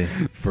 Really?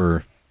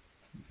 For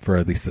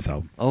at least this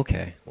album.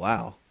 Okay,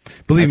 wow.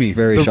 Believe That's me,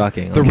 very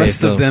shocking. The Okay, rest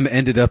so- of them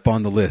ended up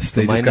on the list.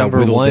 So They my just got number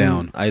whittled one,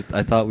 down. I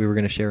thought we were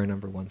going to share a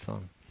number 1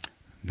 song.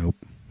 Nope.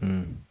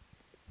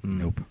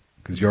 Nope.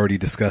 Because you already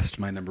discussed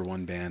my number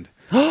 1 band.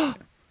 Oh,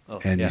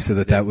 And yeah, you said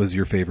that was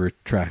your favorite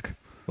track.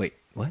 Wait,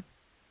 what?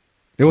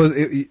 It was.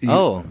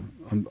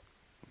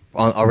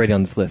 Already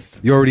on this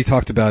list. You already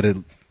talked about it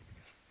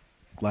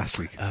last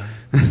week.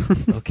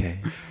 Okay.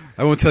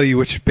 I won't tell you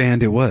which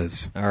band it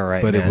was. All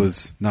right, but man. it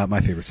was not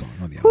my favorite song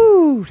on the album.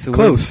 Woo! So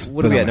Close,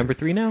 What but are we not at? mine. Number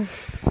 3 now?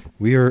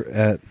 We are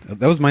at.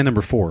 That was my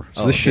number 4.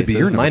 So this should be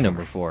your this is my number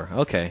number 4.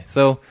 Okay,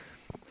 so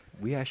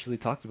we actually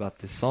talked about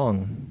this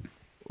song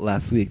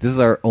last week. This is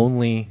our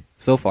only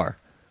so far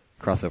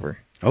crossover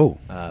Oh,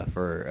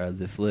 for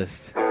this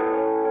list.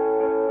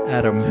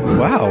 Adam,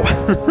 wow!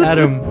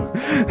 Adam,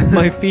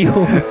 my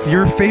feels.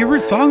 Your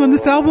favorite song on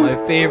this album?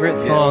 My favorite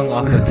song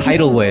off the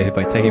Tidal Wave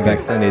by Taking Back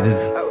Sunday. This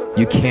is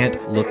 "You Can't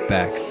Look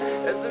Back."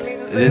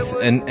 This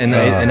and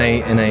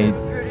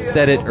I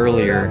said it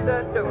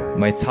earlier.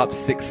 My top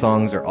 6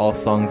 songs are all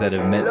songs that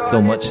have meant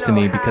so much to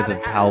me because of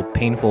how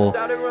painful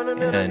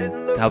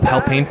and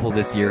how painful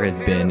this year has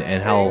been,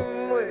 and how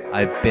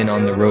I've been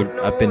on the road.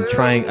 I've been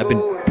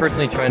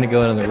personally trying to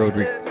go on the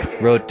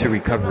road to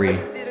recovery.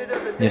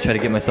 You know, try to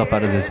get myself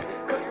out of this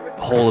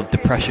hole of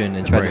depression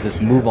and try to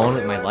just move on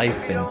with my life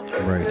and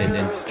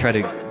just try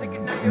to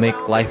make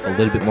life a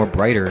little bit more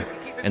brighter.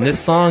 And this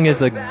song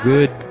is a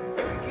good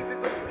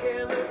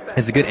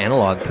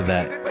analog to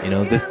that. You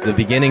know, the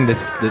beginning.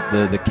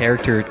 The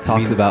character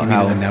talks about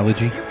how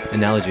analogy.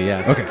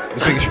 Yeah. Okay,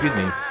 let's make it. Excuse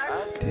me.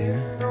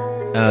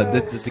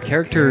 The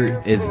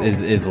character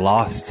is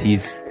lost.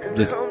 He's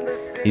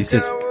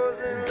just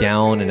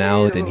down and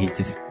out, and he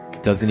just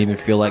doesn't even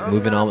feel like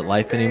moving on with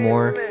life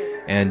anymore.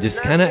 And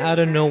just kind of out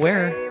of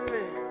nowhere,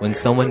 when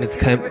someone has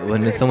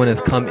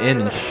come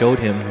in and showed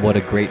him what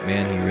a great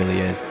man he really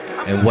is,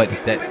 and what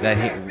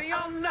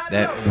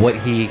what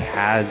he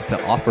has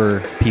to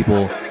offer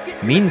people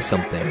means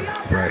something.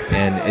 Right.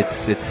 And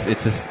it's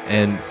just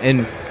and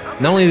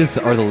not only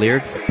are the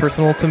lyrics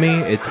personal to me,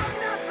 it's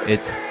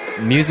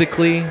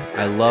musically,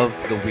 I love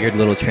the weird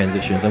little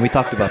transitions, and we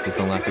talked about this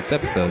on last week's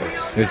episode.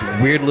 There's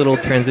weird little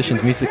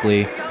transitions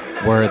musically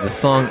where the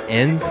song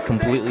ends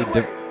completely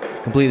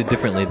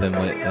differently than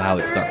how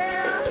it starts.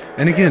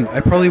 And again,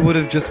 I probably would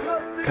have just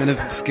kind of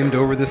skimmed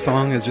over this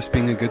song as just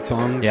being a good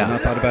song, Yeah. and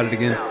not thought about it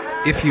again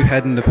if you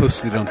hadn't have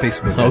posted it on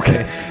Facebook.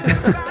 Okay.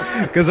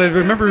 Because I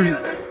remember,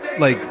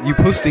 like, you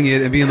posting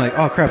it and being like,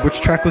 "Oh crap, which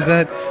track was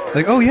that?"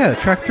 Like, "Oh yeah,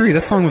 track 3.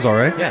 That song was all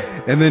right." Yeah.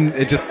 And then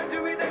it just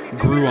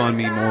grew on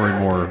me more and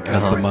more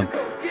as the month,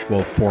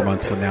 4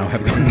 months now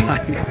have gone by.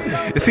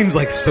 It seems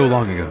like so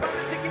long ago.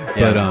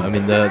 Yeah, But I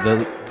mean,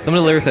 some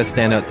of the lyrics that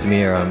stand out to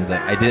me are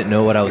that I didn't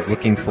know what I was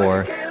looking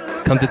for.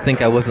 Come to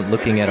think, I wasn't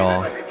looking at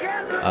all.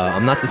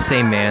 I'm not the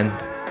same man.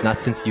 Not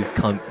since you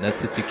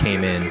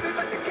came in.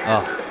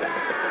 Oh.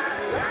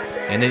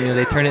 And then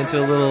they turn it into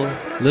a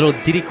little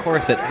ditty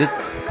chorus that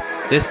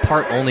this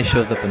part only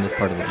shows up in this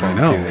part of the song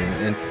I know. too.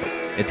 And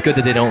it's good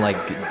that they don't like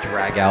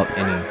drag out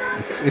any.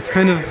 It's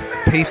kind of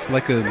paced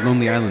like a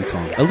Lonely Island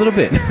song. A little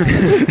bit.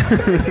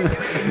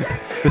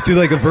 Let's do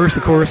like a verse,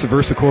 a chorus,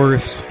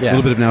 Yeah. a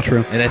little bit of an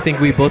outro. And I think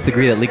we both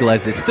agree that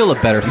Legalize is still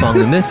a better song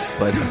than this,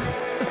 but we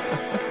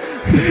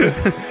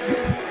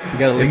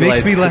gotta legalize, It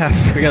makes me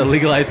laugh. We gotta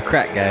legalize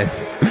crack,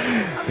 guys.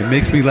 It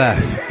makes me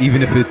laugh,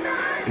 even if it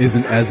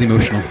isn't as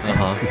emotional.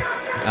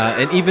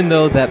 And even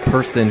though that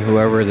person,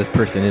 whoever this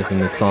person is in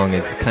this song,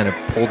 has kind of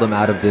pulled him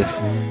out of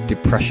this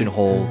depression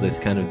hole, this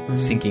kind of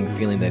sinking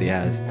feeling that he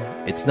has,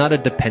 it's not a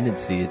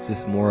dependency. It's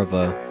just more of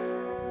a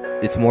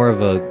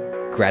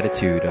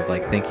gratitude of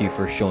like, thank you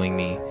for showing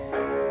me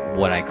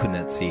what I could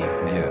not see.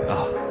 And,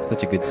 Yes.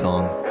 such a good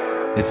song.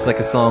 It's like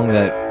a song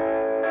that,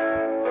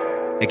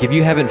 like, if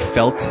you haven't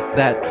felt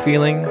that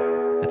feeling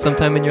at some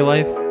time in your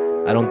life,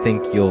 I don't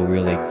think you'll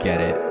really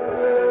get it.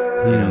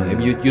 You know,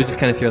 you'll just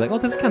kind of hear like, oh,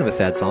 this is kind of a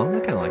sad song. I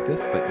kind of like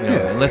this, but you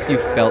know, unless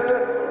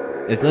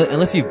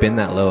you've been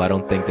that low, I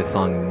don't think this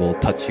song will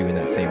touch you in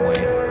that same way.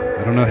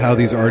 I don't know how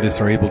these artists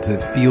are able to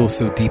feel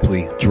so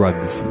deeply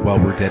Drugs, while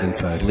we're dead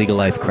inside.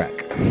 legalize crack.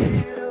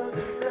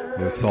 It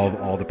would solve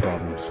all the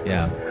problems.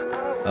 Yeah.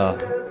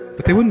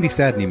 But they wouldn't be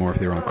sad anymore if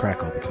they were on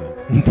crack all the time.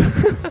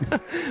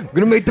 We're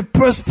gonna make the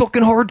best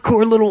fucking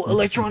hardcore little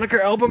electronica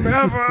album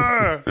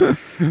ever.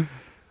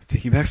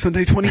 Taking Back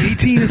Sunday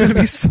 2018 is going to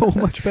be so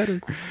much better.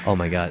 Oh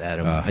my god,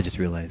 Adam! I just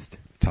realized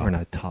we're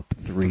not top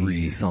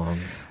three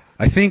songs.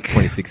 I think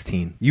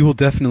 2016. you will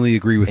definitely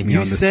agree with And me you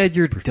on this. said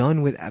you're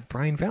done with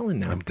Brian Fallon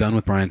now. I'm done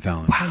with Brian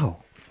Fallon. Wow.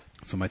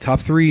 So my top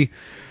 3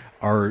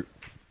 are,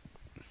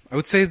 I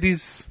would say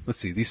these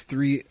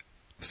 3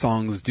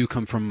 songs do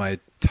come from my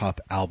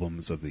top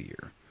albums of the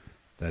year.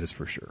 That is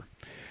for sure.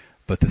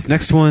 But this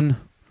next one,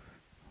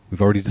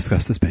 We've already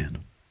discussed this band.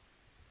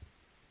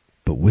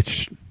 But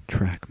which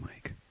track,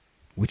 Mike?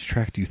 Which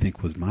track do you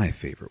think was my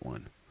favorite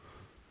one?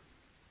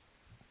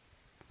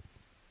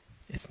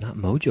 It's not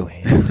Mojo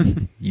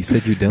Hand. You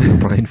said you're done with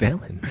Brian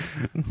Fallon.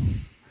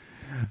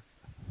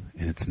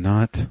 And it's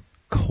not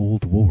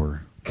Cold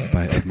War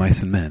by Of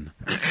Mice and Men.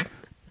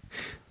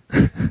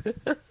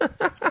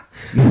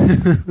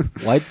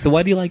 Why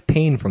do you like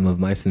Pain from Of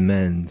Mice and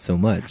Men so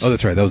much? Oh,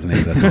 that's right. That was the name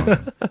of that song.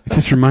 It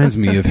just reminds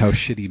me of how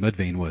shitty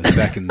Mudvayne was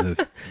back in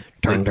the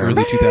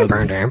early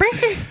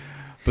 2000s.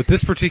 But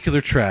this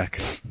particular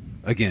track,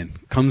 again,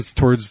 comes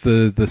towards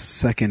the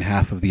second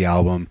half of the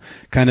album,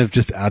 kind of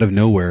just out of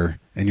nowhere,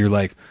 and you're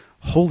like,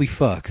 holy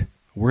fuck,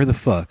 where the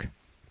fuck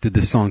did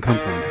this song come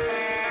from?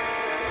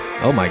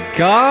 Oh my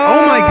god!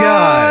 Oh my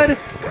god!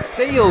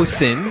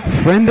 Seosin.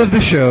 Friend of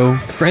the show.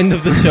 Friend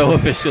of the show,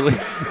 officially.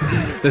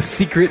 The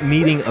Secret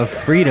Meaning of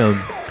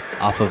Freedom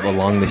off of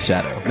Along the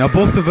Shadow. Now,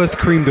 both of us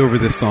creamed over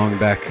this song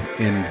back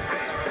in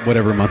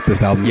whatever month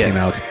this album came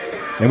out.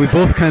 And we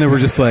both kind of were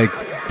just like,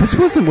 this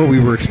wasn't what we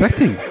were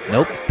expecting.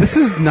 Nope. This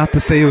is not the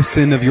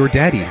Seosin of your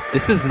daddy.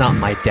 This is not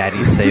my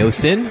daddy's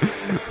Seosin.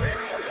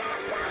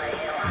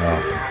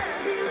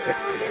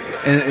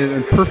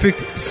 And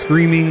perfect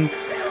screaming,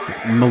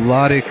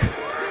 melodic,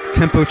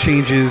 tempo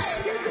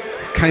changes,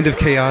 kind of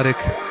chaotic.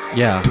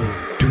 Yeah.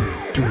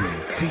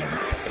 See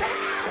myself.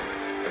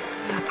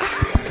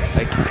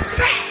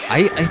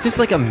 I just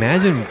like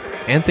imagine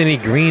Anthony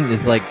Green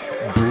is like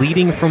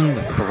bleeding from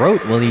the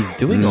throat while he's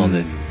doing all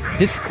this.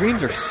 His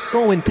screams are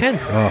so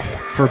intense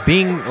for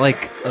being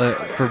like a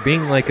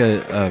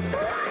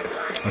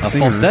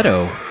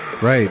falsetto,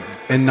 right?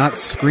 And not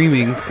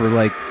screaming for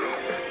like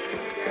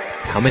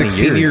how many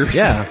 16 years?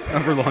 Yeah,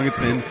 however long it's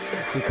been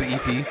since the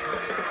EP.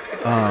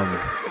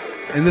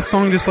 And this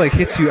song just like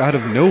hits you out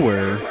of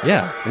nowhere.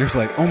 Yeah, and you're just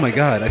like, oh my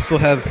god, I still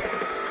have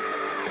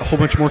a whole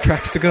bunch more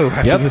tracks to go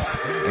after this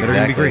that are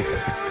gonna be great.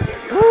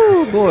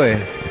 Oh boy!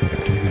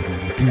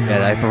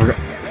 Yeah, I forgot.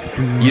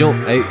 You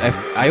don't.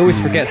 I always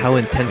forget how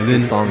intense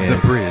this song is. The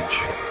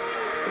bridge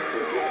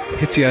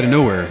hits you out of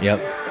nowhere. Yep.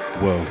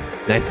 Whoa.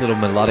 Nice little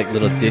melodic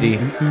little ditty.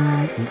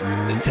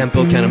 The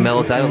tempo kind of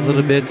mellows out a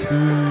little bit.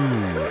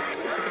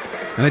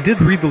 And I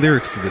did read the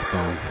lyrics to this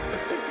song,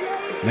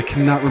 and I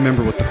cannot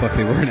remember what the fuck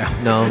they were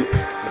now. No.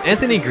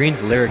 Anthony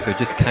Green's lyrics are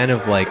just kind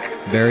of like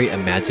very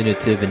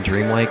imaginative and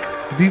dreamlike.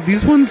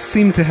 These ones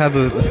seem to have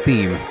a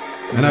theme.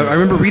 And I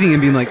remember reading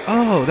and being like,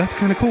 oh, that's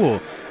kind of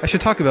cool. I should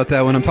talk about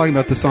that when I'm talking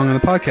about this song on the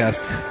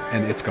podcast.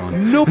 And it's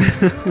gone. Nope.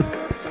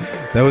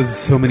 That was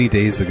so many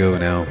days ago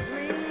now.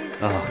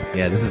 Oh,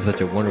 yeah, this is such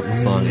a wonderful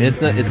song. And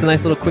it's a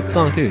nice little quick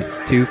song, too.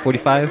 It's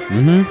 2:45.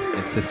 Mm-hmm.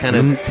 It's just kind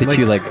of hits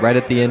you like right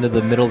at the end of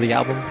the middle of the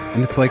album.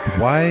 And it's like,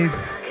 why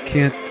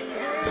can't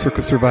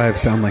Circus Survive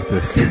sound like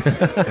this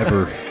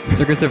ever?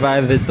 Circus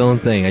Survive its own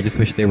thing. I just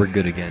wish they were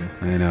good again.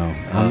 I know.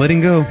 On Letting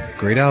Go,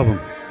 great album.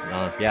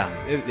 Yeah,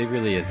 it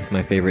really is. It's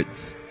my favorite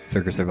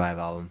Circus Survive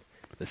album.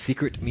 The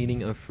Secret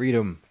Meaning of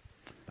Freedom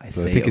by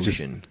So Say I think Ocean.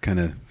 it just kind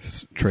of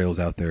trails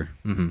out there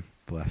the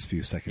last few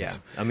Yeah, seconds.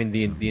 I mean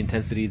the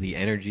intensity, the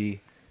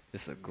energy.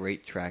 This is a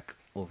great track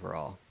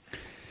overall.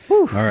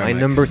 All right, My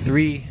Mike. number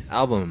 3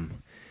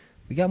 album.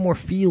 We got more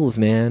feels,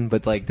 man,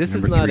 but like this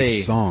Number is not 3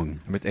 a song.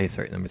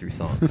 Number 3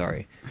 song.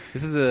 Sorry,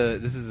 this is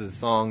a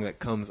song that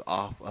comes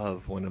off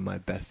of one of my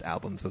best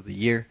albums of the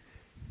year.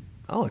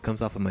 Oh, it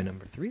comes off of my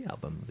number 3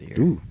 album of the year.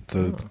 Ooh,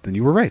 so then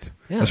you were right.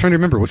 Yeah. I was trying to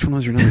remember which one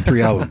was your number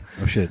 3 album.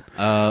 Oh shit.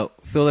 So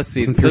let's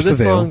see. Wasn't So Pierce this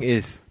the Veil. song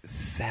is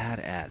sad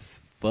as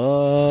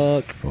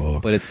fuck,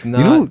 but it's not.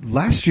 You know,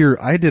 last year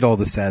I did all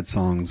the sad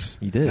songs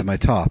You did. at my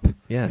top.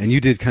 Yes. And you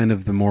did kind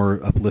of the more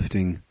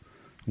uplifting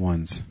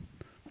ones.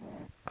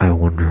 I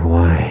wonder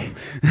why.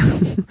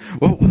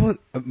 Well,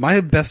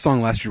 my best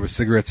song last year was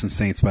Cigarettes and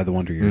Saints by the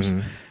Wonder Years.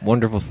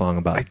 Wonderful song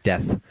about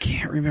death.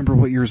 Can't remember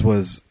what yours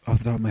was off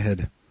the top of my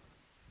head.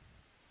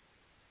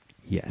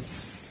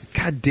 Yes.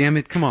 God damn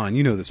it. Come on.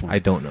 You know this one. I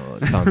don't know.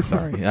 So I'm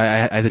sorry.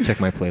 I had to check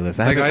my playlist.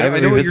 I Like,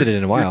 haven't know what revisited it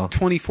in a while. Your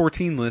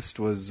 2014 list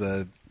was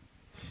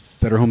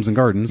Better Homes and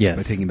Gardens Yes.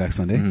 by Taking Back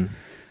Sunday. Mhm.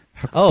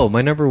 Oh,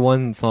 my number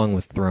 1 song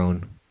was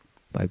Throne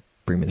by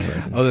Bremen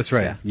Horizon. Oh, that's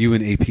right. Yeah. You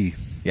and AP.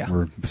 Yeah.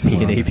 Were Me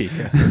somewhere and on AP.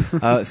 that.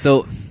 Yeah.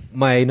 So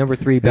my number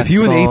 3 best If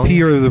you song. and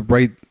AP are the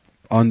right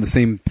on the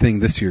same thing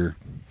this year.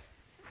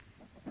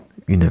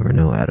 You never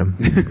know, Adam.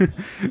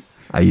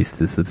 I used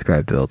to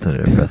subscribe to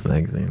Alternative Press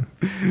magazine.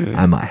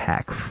 I'm a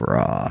hack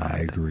fraud. I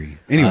agree.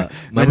 Anyway,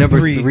 my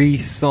number 3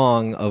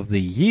 song of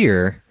the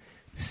year,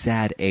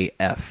 Sad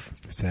AF.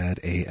 Sad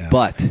AF.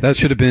 But that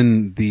should have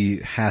been the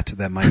hat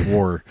that Mike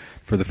wore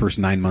for the first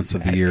 9 months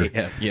of the year.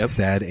 AF, yep.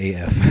 Sad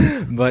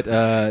AF. But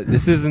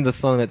this isn't a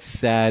song that's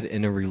sad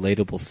in a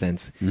relatable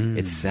sense.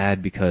 It's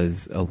sad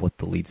because of what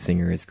the lead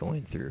singer is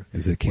going through.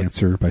 Is it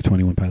Cancer by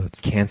 21 Pilots?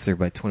 Cancer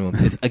by 21.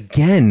 It's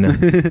again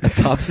a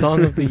top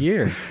song of the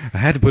year. I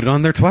had to put it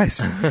on there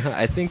twice.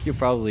 I think you'll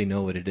probably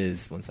know what it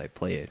is once I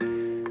play it.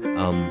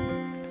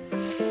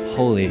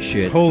 Holy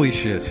shit. Holy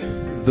shit.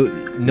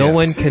 No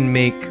one can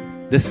make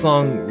this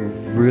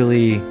song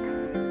really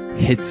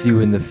hits you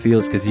in the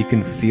feels because you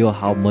can feel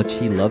how much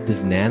he loved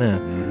his Nana,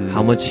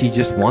 how much he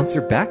just wants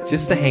her back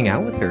just to hang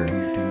out with her.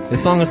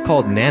 This song is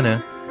called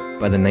Nana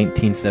by the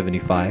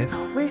 1975. If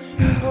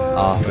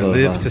I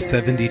live to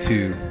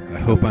 72, I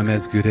hope I'm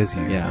as good as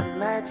you. Yeah.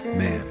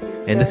 Man.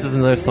 And this is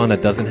another song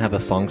that doesn't have a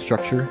song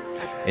structure.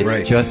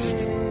 It's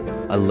just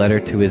a letter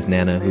to his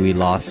Nana who he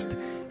lost,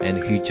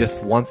 and he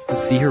just wants to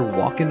see her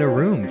walk in a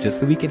room just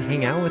so he can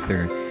hang out with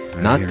her.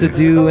 Not to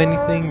do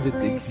anything.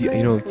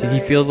 He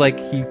feels like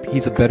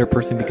he's a better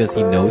person because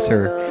he knows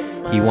her.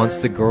 He wants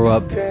to grow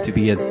up to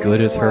be as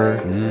good as her.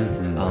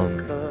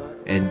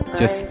 And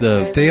just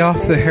stay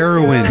off the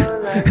heroin.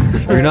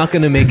 You're not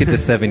going to make it to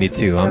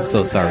 72. I'm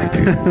so sorry,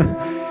 dude.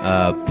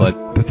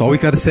 But that's all we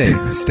got to say.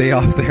 Stay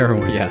off the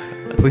heroin. Yeah.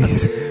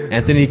 Please.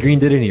 Anthony Green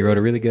did it, and he wrote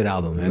a really good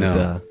album. I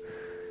know.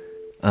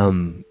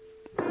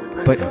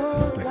 But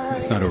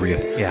it's not over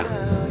yet. Yeah.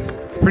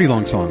 It's a pretty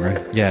long song,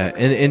 right? Yeah,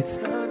 and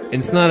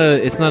it's not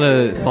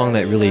a song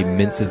that really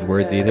minces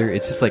words either.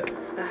 It's just like,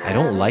 I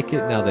don't like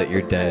it now that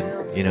you're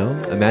dead. You know,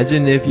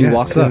 imagine if you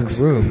walked in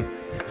the room.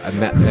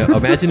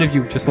 Imagine if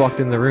you just walked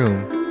in the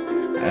room.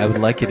 I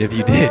would like it if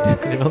you did.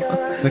 You know?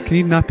 Like, can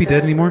you not be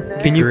dead anymore?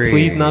 Can you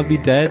please not be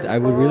dead? I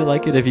would really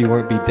like it if you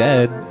weren't be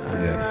dead.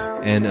 Yes.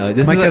 And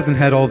Mike hasn't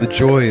had all the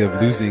joy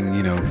of losing,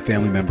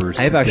 family members.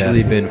 I've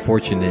actually been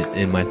fortunate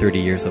in my 30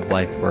 years of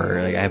life where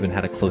I haven't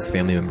had a close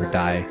family member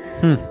die.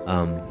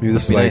 Maybe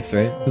this is why, nice,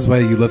 right? This is why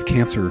you love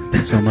Cancer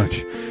so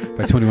much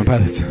by 21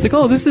 Pilots. It's like,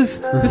 oh, this is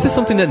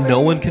something that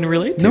no one can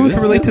relate to. No one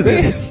can relate to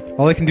this.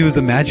 All I can do is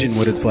imagine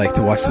what it's like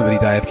to watch somebody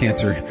die of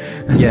cancer.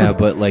 Yeah,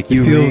 but like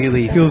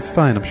it feels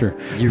fine, I'm sure.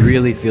 You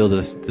really feel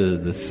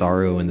the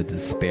sorrow and the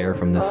despair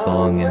from this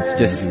song, and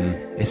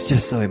it's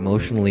just so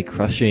emotionally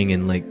crushing,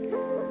 and like,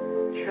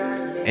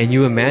 and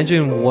you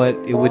imagine what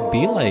it would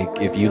be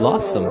like if you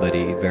lost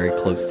somebody very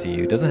close to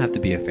you. It doesn't have to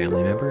be a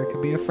family member. It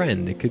could be a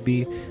friend. It could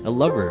be a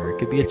lover. It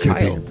could be a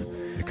child.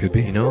 It could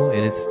be. And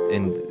it's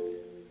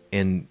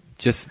and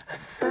just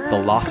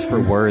the loss for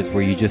words,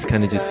 where you just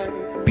kind of just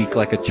speak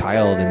like a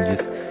child, and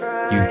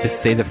you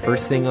just say the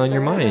first thing on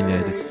your mind.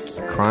 I just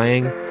keep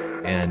crying,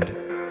 and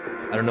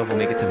I don't know if we'll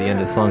make it to the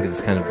end of the song because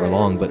it's kind of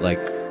long, but like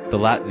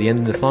the end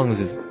of the song was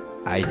just,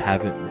 I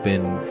haven't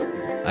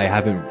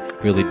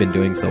really been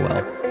doing so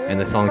well, and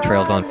the song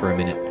trails on for a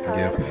minute.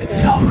 Yeah,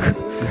 it's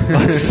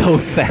so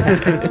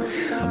sad.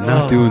 I'm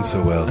not doing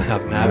so well. I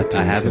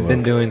haven't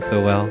been doing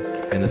so well,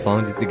 and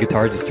the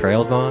guitar just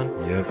trails on.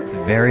 Yep, it's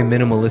a very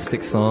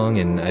minimalistic song,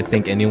 and I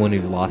think anyone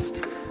who's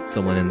lost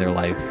someone in their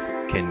life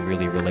can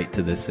really relate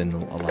to this in a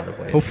lot of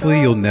ways.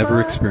 Hopefully you'll never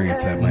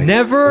experience that, Mike.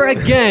 Never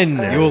again!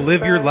 You will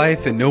live your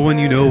life and no one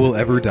you know will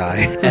ever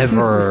die.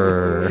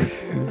 Ever.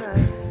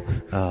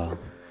 Oh.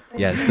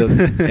 Yeah, so,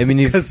 I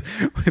mean... Because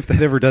if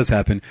that ever does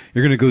happen,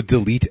 you're going to go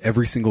delete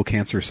every single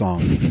Cancer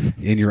song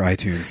in your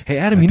iTunes. Hey,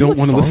 Adam, you know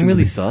what song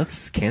really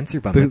sucks? Cancer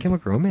by My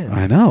Chemical Romance.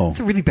 I know. It's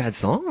a really bad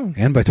song.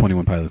 And by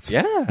 21 Pilots.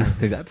 Yeah,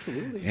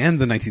 absolutely. And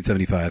the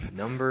 1975.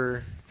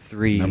 Number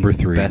three.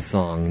 Best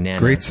song, Nana.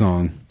 Great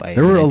song.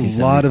 There were a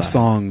lot of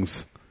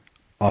songs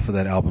off of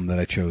that album that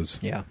I chose.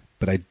 Yeah.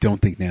 But I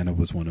don't think Nana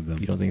was one of them.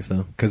 You don't think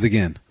so? Because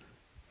again,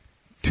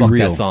 too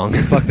real. That song.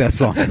 Fuck that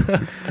song.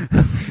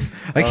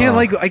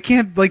 I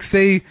can't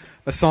say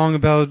a song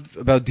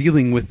about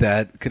dealing with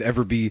that could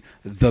ever be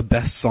the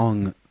best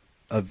song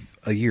of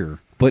a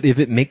year. But if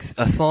it makes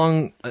a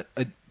song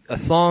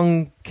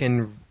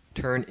can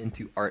turn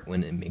into art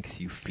when it makes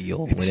you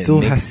feel. It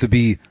still has to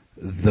be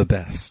the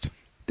best.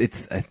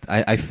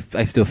 I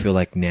still feel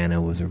like Nana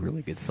was a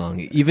really good song,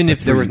 even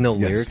if there was no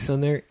lyrics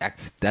on there.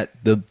 That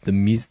the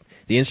music,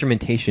 the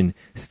instrumentation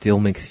still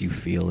makes you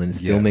feel, and it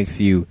still makes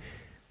you.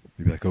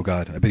 You'd be like, oh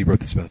God, I bet he wrote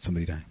this about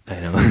somebody dying. I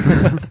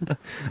know.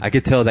 I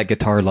could tell that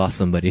guitar lost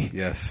somebody.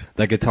 Yes,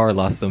 that guitar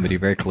lost somebody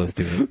very close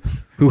to it.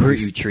 Who hurt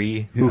you,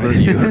 tree? Who hurt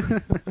you?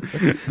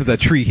 It was that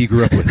tree he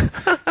grew up with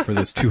for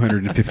those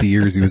 250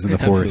 years he was in the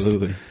forest.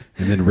 Absolutely.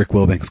 And then Rick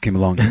Wilbanks came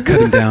along,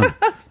 cut him down,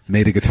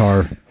 made a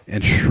guitar,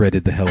 and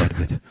shredded the hell out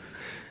of it.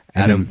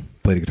 And Adam, then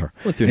played a guitar.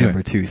 What's your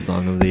number 2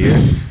 song of the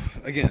year?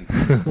 Again,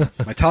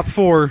 my top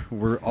 4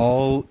 were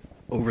all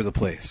over the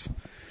place.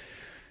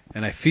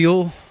 And I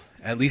feel,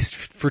 at least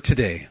for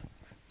today,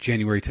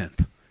 January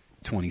 10th,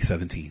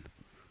 2017.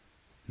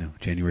 No,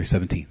 January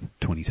 17th,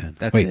 2010.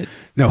 That's Wait, it.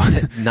 No.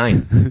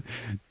 9th.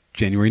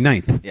 January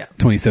 9th,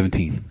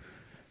 2017.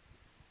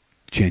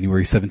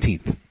 January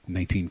 17th,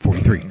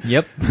 1943.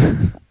 Yep.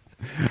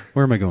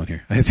 Where am I going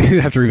here? I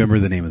have to remember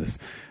the name of this.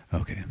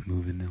 Okay,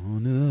 moving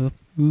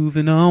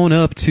on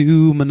up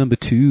to my number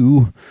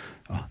 2.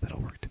 Oh, that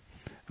all worked.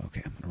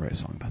 Okay, I'm going to write a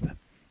song about that.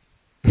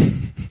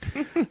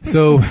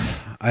 So,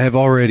 I have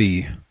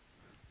already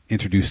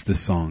introduced this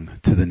song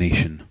to the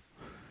nation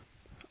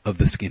of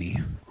the Skinny.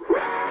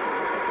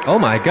 Oh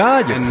my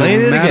God, you're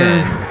playing it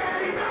again.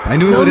 I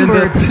knew it would end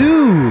up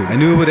 2. I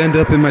knew it would end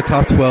up in my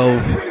top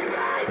 12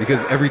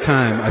 because every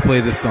time I play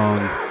this song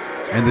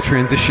and the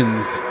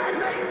transitions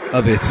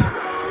of it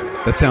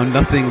that sound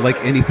nothing like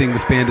anything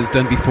this band has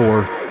done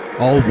before,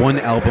 all one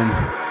album,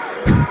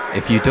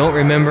 If you don't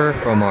remember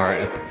from our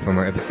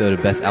episode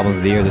of Best Albums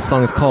of the Year, the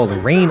song is called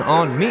 "Rain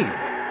on Me,"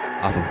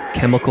 off of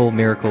 "Chemical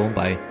Miracle"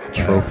 by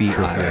Trophy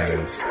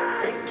Eyes.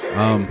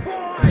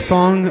 The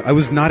song I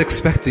was not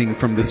expecting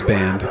from this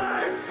band,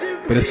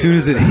 but as soon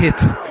as it hit,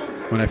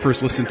 when I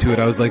first listened to it,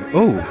 I was like,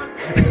 "Oh,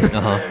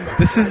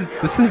 this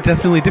is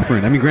definitely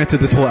different." I mean, granted,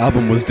 this whole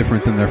album was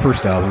different than their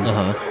first album,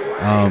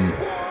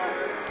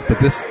 but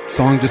this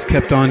song just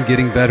kept on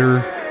getting better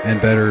and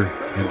better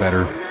and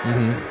better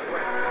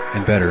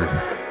and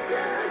better.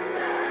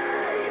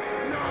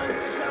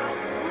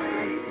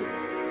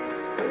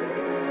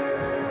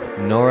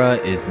 Nora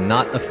is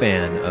not a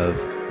fan of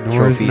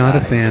Nora's Trophy not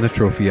Eyes. a fan of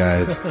Trophy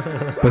Eyes,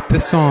 but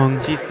this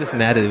song. She's just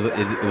mad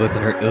it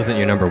wasn't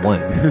your number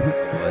one. It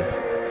was.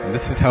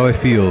 This is how I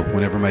feel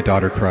whenever my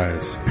daughter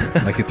cries,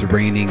 like it's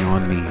raining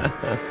on me.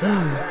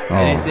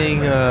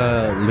 Anything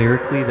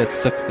lyrically that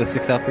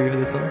sticks out for you for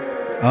this song?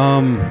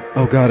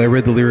 Oh God, I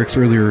read the lyrics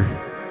earlier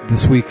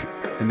this week,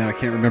 and now I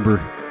can't remember.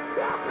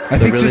 I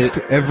think really, just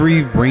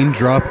every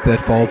raindrop that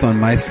falls on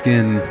my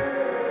skin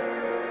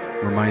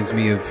reminds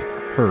me of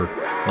her.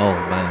 Oh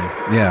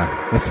my!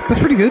 Yeah, that's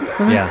pretty good.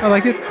 I mean, Yeah. I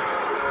like it.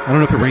 I don't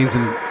know if it rains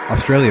in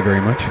Australia very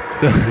much.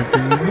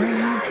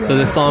 So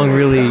this song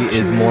really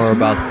is more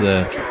about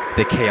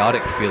the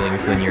chaotic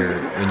feelings when you're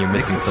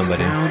missing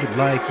somebody. Sound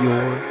like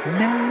your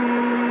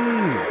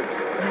name.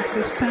 Makes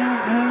it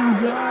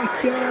sound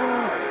like your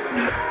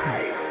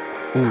name.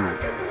 Ooh,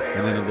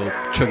 and then a little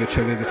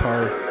chugga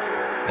guitar.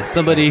 As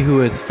somebody who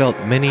has felt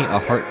many a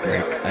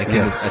heartbreak, I can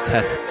Yes.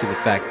 attest to the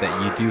fact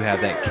that you do have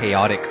that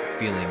chaotic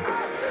feeling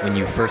when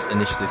you first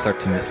initially start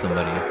to miss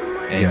somebody,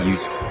 and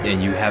Yes.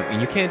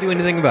 you can't do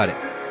anything about it.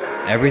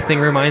 Everything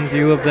reminds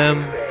you of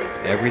them.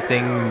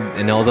 Everything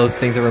and all those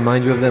things that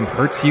remind you of them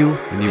hurts you.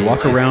 And you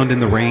walk around in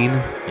the rain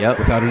Yep.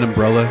 without an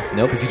umbrella.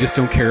 Nope. Because you just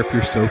don't care if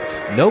you're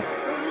soaked. Nope.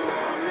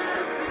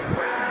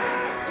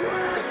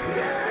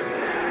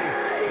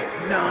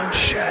 None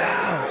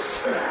shall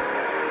slay.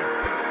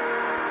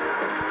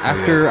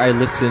 After I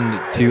listened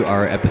to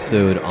our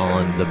episode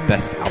on the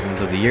best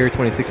albums of the year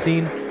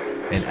 2016,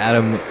 and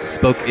Adam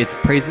spoke its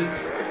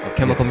praises of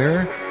Chemical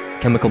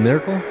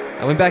Miracle,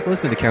 I went back and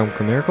listened to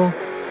Chemical Miracle.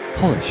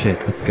 Holy shit,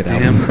 that's a good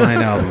Damn album.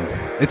 fine album.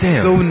 It's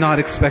Damn. so not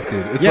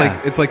expected. It's Yeah.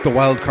 like the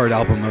wild card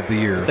album of the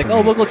year. It's like, for oh,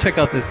 me. we'll go check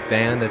out this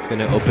band that's going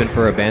to open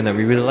for a band that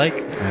we really like.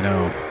 I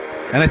know.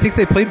 And I think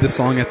they played this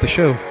song at the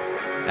show.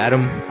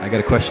 Adam, I got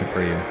a question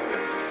for you.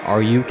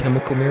 Are you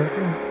Chemical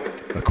Miracle?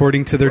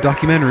 According to their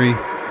documentary,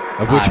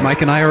 of which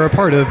Mike and I are a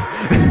part of.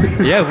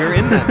 Yeah, we're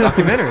in that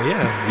documentary,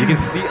 yeah. You can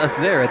see us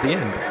there at the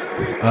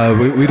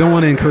end. We don't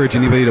want to encourage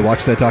anybody to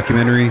watch that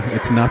documentary.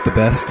 It's not the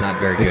best. Not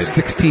very good. It's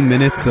 16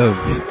 minutes of...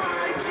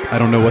 I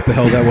don't know what the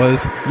hell that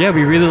was. Yeah,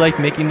 we really like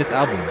making this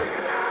album.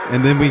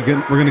 And then we're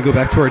going to go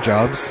back to our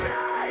jobs.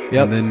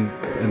 Yep.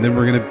 And then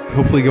we're going to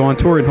hopefully go on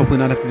tour and hopefully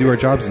not have to do our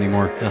jobs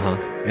anymore. Uh-huh.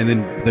 And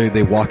then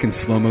they walk in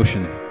slow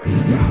motion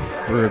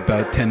for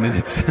about 10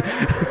 minutes.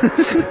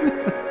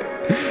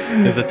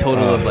 There's a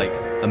total of like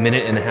a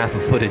minute and a half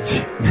of footage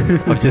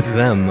of just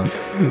them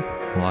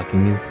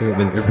walking into it.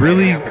 It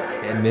really- for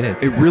 10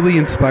 minutes. It really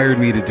inspired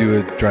me to do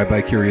a Drive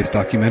By Curious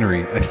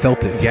documentary. I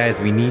felt it. Guys,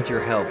 we need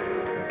your help.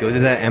 Go to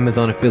that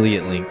Amazon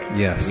affiliate link.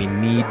 Yes. We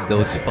need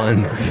those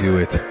funds. Do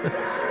it.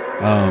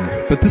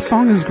 But this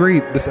song is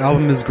great. This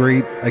album is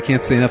great. I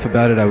can't say enough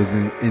about it. I was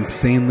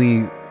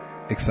insanely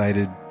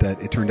excited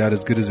that it turned out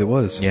as good as it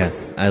was.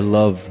 Yes, I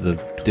love the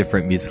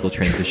different musical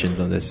transitions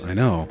on this. I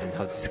know. And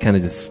how it just kind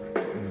of just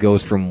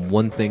goes from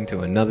one thing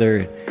to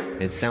another.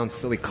 It sounds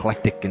so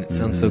eclectic and it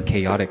sounds so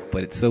chaotic,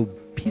 but it's so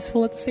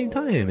peaceful at the same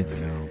time.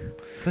 It's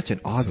such an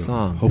odd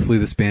song. Hopefully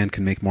this band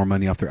can make more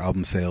money off their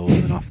album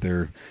sales than off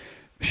their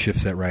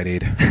shifts at Rite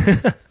Aid.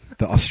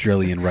 The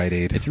Australian Rite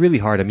Aid. It's really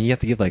hard. I mean, you have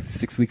to give like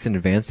 6 weeks in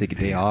advance to take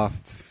a day off.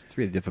 It's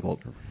really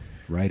difficult.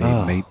 Rite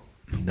Aid, mate.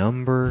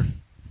 Number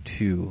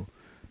 2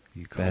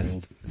 You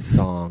best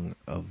song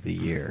of the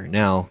year.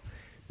 Now,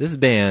 this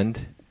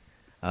band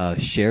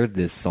shared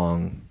this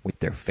song with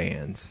their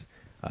fans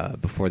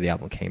before the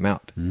album came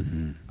out.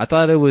 Mm-hmm. I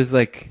thought it was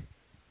like,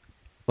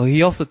 well,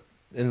 he also,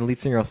 and the lead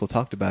singer also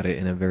talked about it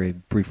in a very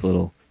brief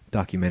little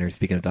documentary.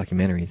 Speaking of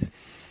documentaries,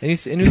 and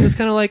it was just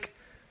kind of like,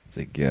 it's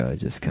like, yeah, I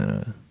just kind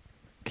of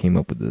came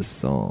up with this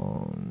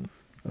song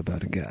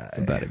About a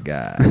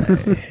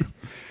guy.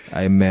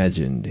 I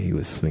imagined he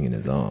was swinging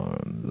his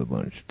arms a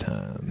bunch of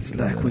times. It's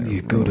like And when I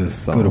you wrote go a to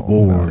song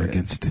war about it.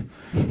 against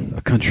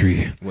a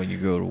country, When you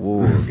go to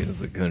war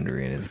against a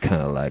country, and it's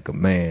kind of like a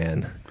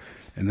man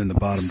and then the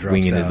bottom drops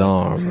swinging his out.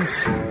 arms,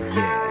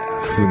 Yeah.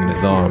 swinging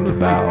his arms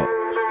about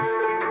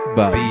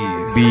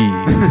Bees.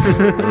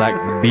 I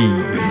like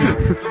bees.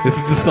 This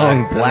is the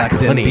song Black I like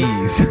them Honey.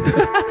 bees.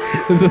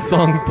 This is the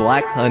song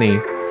Black Honey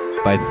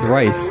by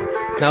Thrice.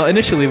 Now,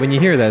 initially, when you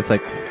hear that, it's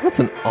like, that's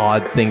an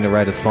odd thing to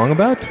write a song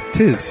about.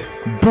 Tis.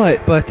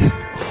 But But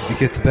it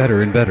gets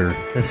better and better.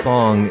 this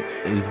song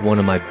is one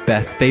of my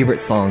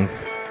favorite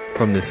songs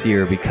from this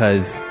year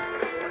because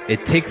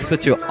it takes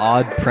such an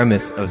odd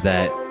premise of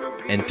that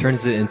and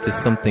turns it into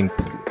something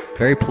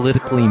very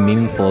politically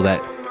meaningful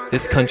that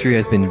this country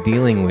has been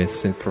dealing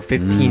with for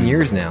 15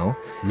 years now.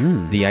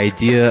 The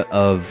idea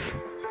of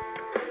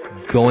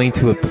going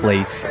to a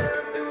place,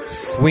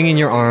 swinging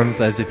your arms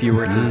as if you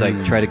were to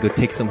like try to go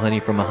take some honey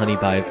from a honey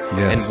hive,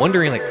 and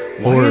wondering like,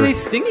 why are they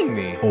stinging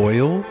me?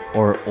 Oil?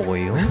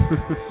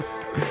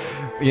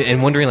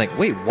 And wondering like,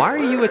 wait, why are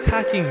you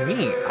attacking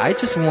me? I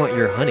just want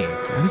your honey.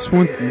 I just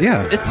want,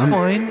 It's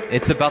fine.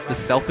 It's about the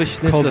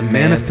selfishness called of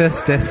man.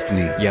 Manifest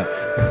Destiny. Yep.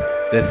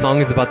 The song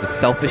is about the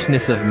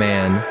selfishness of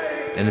man,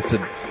 and it's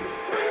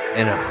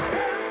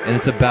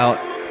about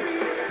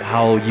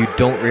how you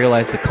don't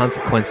realize the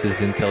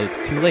consequences until it's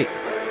too late.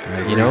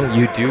 You know,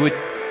 you do what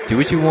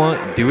you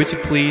want, do what you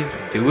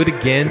please, do it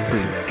again till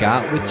you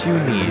got what you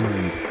need.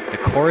 The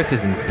chorus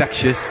is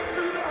infectious.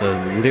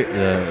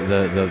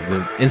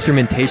 The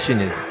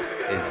instrumentation is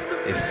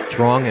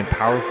strong and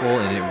powerful,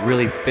 and it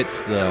really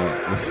fits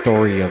the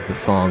story of the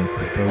song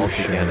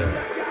altogether.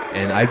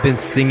 And I've been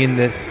singing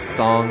this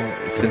song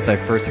since I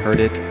first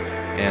heard it,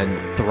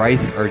 and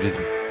Thrice are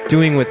just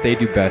doing what they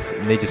do best,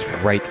 and they just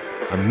write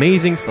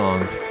amazing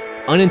songs,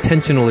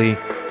 unintentionally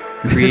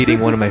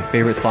creating one of my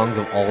favorite songs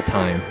of all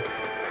time.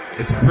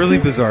 It's really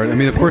bizarre. I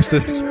mean, of course,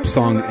 this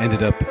song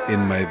ended up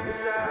in my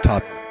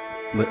top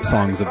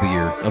songs of the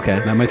year.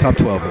 Okay. Not my top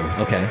 12,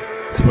 though. Okay.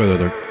 Spoiler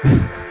alert.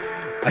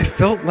 I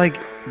felt like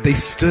they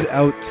stood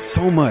out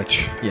so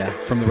much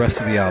from the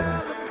rest of the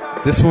album.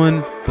 This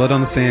one, Blood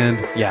on the Sand,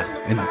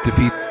 and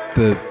Defeat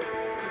the...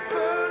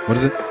 What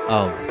is it?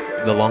 Oh,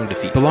 The Long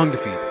Defeat. The Long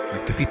Defeat.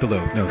 Like, Defeat the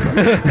Low. No,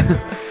 sorry.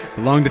 The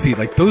Long Defeat.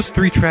 Like, those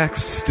three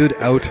tracks stood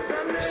out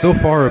so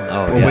far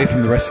away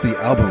from the rest of the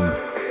album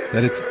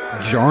that it's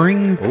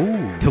jarring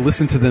to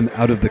listen to them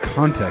out of the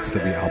context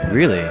of the album.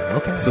 Really?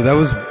 Okay. So that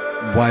was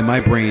why my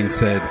brain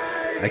said,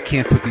 I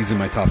can't put these in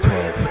my top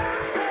 12.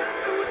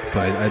 So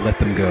I let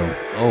them go.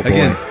 Oh, boy.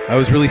 Again, I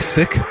was really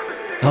sick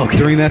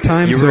during that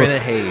time. You were in a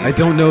haze. I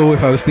don't know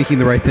if I was thinking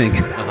the right thing.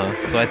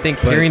 So I think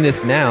hearing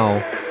this now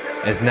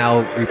has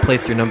now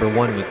replaced your number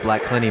one with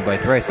Black Honey by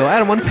Thrice. So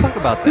Adam, why don't you talk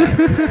about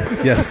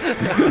that? Yes.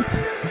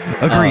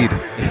 Agreed.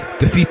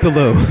 Defeat the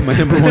Low. My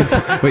number one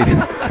song. Wait.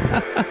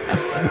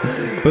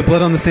 But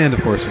Blood on the Sand,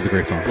 of course, is a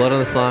great song. Blood on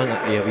the Song.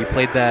 We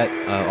played that,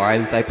 or at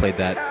least I played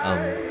that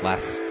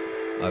last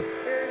on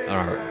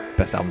our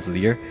best albums of the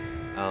year.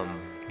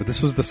 But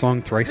this was the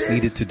song Thrice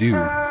needed to do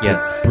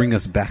to bring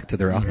us back to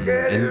their album.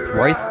 And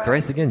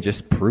Thrice again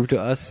just proved to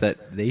us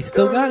that they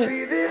still got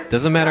it.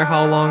 Doesn't matter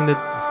how long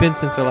it's been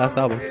since their last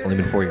album. It's only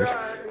been 4 years.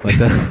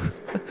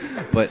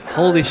 But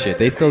holy shit,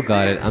 they still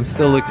got it. I'm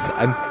still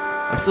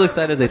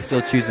excited they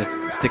still choose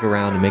to stick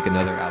around and make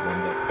another album.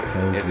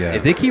 But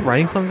if they keep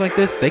writing songs like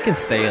this, they can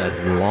stay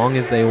as long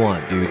as they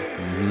want, dude.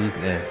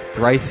 Yeah.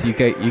 Thrice, you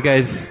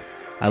guys,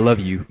 I love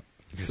you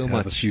so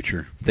much. A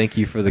future. Thank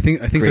you for the I think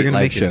great they're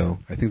live gonna show.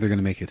 I think they're going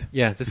to make it.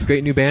 Yeah, this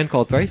great new band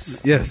called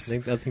Thrice. Yes. I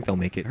think they'll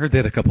make it. I heard they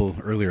had a couple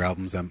earlier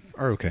albums that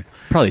are okay.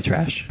 Probably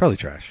trash.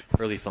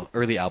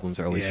 Early albums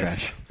are always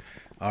trash.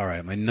 All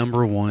right, my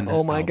number one.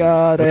 Oh my album.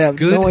 God, What's I have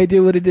good? no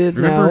idea what it is.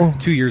 Remember now.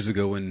 2 years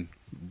ago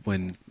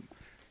when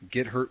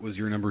Get Hurt was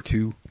your number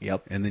 2?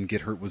 Yep. And then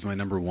Get Hurt was my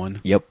number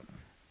 1? Yep.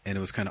 And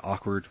it was kind of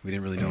awkward. We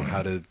didn't really know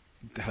how to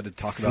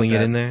talk Swing about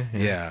that. it in there?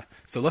 Yeah.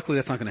 So luckily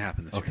that's not going to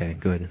happen this year. Okay,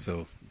 good.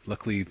 So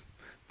luckily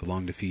The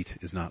Long Defeat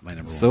is not my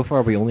number 1. So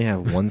far, we only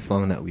have one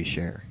song that we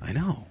share. I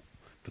know.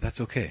 But that's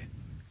okay.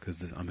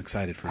 Because I'm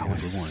excited for I number 1.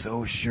 was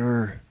so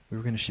sure we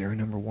were going to share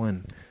number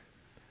 1.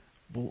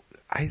 Well,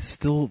 I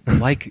still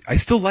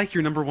like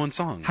your number 1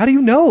 song. How do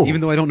you know?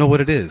 Even though I don't know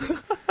what it is.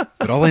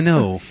 But all I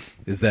know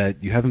is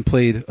that you haven't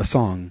played a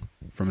song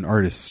from an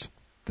artist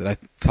that I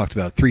talked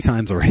about 3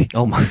 times already.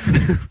 Oh my.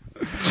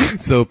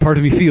 So part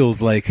of me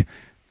feels like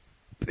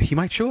he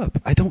might show up.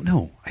 I don't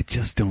know. I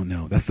just don't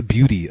know. That's the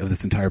beauty of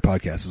this entire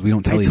podcast is we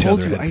don't tell each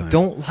other ahead of time. I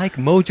don't like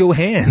Mojo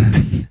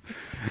Hand.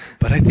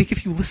 But I think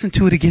if you listen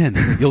to it again,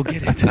 you'll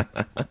get it.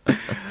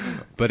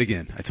 But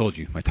again, I told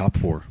you, my top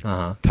 4.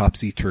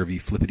 Topsy-turvy,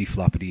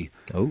 flippity-floppity.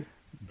 Oh.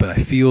 But I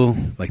feel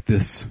like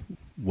this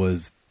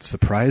was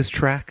surprise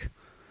track,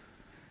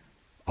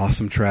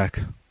 awesome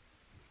track,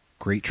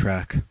 great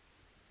track,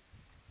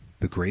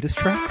 the greatest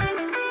track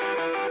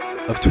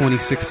of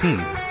 2016.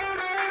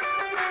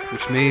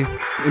 Which may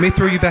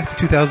throw you back to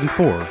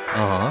 2004.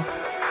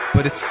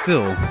 But it's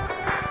still,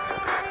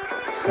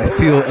 I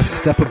feel, a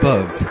step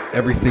above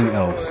everything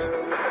else.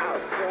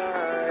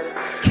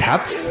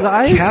 Capsize?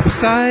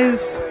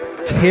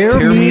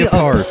 Tear me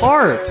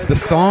apart. The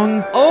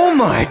song. Oh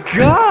my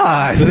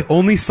God. The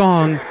only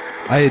song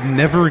I had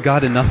never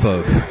got enough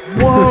of.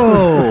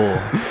 Whoa.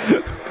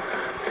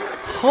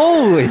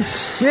 Holy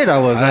shit, I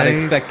was not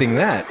expecting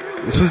that.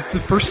 This was the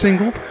first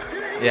single.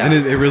 Yeah. And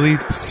it really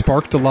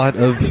sparked a lot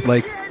of,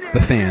 like,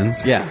 the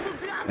fans. Yeah.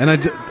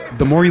 And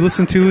the more you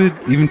listen to it,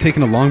 even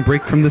taking a long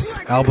break from this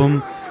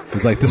album, it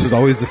was like, this was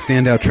always the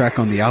standout track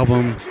on the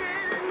album.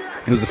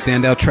 It was a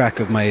standout track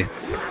of my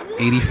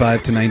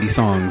 85 to 90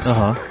 songs.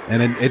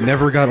 And it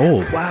never got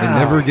old. Wow. It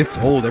never gets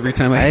old every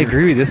time I hear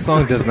agree. This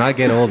song does not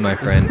get old, my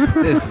friend.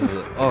 This is,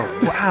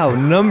 wow,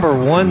 number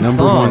one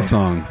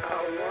song.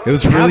 It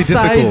was really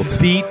Capsize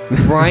difficult. beat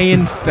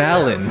Brian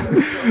Fallon.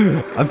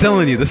 I'm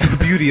telling you, this is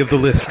the beauty of the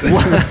list.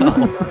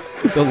 Wow.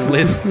 The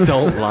list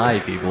don't lie,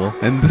 people.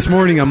 And this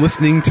morning I'm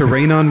listening to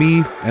Rain on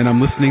Me and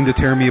I'm listening to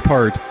Tear Me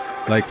Apart.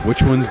 Like,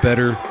 which one's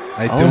better?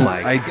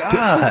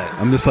 God.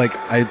 I'm just like,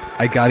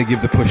 I gotta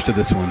give the push to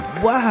this one.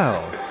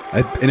 Wow.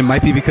 And it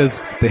might be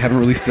because they haven't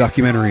released a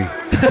documentary.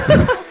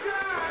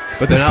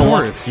 But this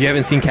chorus. You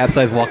haven't seen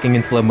Capsize walking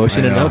in slow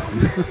motion I know. enough?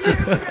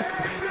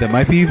 That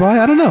might be why,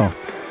 I don't know.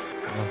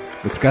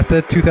 It's got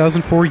that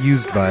 2004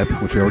 Used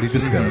vibe, which we already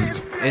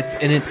discussed.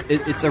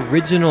 It's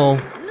original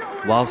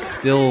while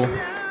still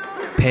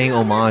paying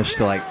homage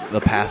to like the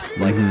past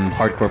like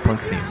hardcore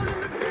punk scene.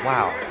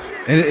 Wow.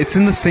 And it's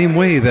in the same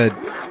way that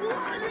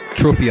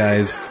Trophy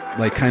Eyes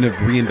like kind of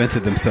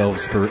reinvented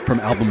themselves from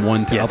album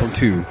 1 to album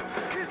 2.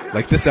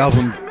 Like, this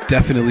album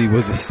definitely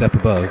was a step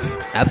above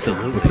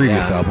Absolutely. the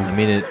previous album. I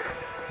mean, it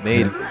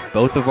made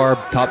both of our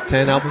top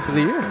 10 albums of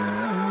the year.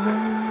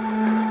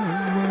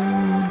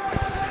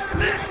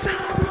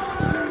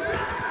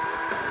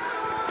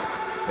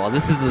 While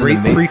this is Great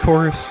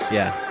pre-chorus.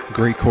 Yeah.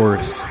 Great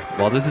chorus.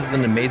 While this is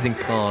an amazing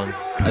song,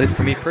 at least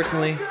for me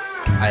personally,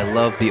 I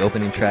love the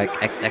opening track,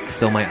 XX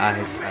So My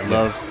Eyes. I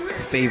love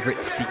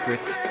Favorite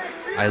Secret.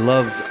 I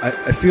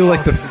feel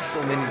like there's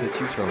so many to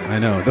choose from. I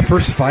know. The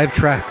first 5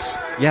 tracks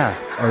Yeah.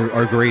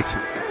 are great.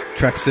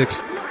 Track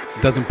 6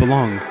 doesn't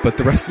belong, but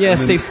the rest... Yeah,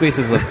 Safe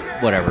Spaces, like,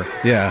 whatever.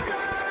 Yeah.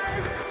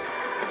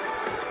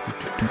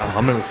 Oh,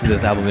 I'm going to listen to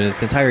this album in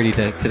its entirety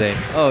today.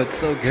 Oh, it's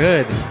so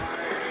good.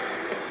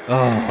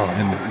 Oh.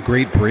 And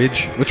great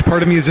bridge. Which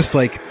part of me is just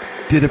like,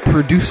 did a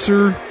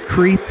producer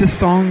create this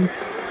song?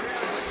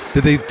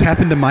 Did they tap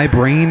into my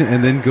brain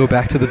and then go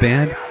back to the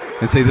band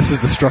and say, this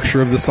is the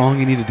structure of the song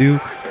you need to do?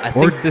 I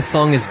think this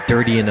song is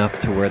dirty enough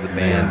to where the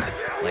band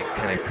like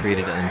kind of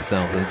created it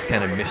themselves and just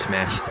kind of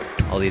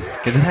mishmashed all these,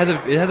 because it has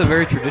a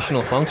very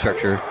traditional song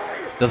structure.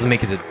 Doesn't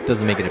make it a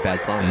bad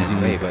song in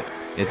any way, but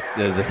it's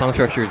the song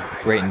structure is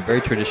great and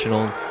very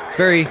traditional. It's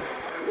very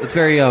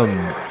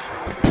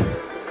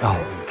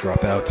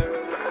drop out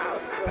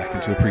back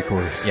into a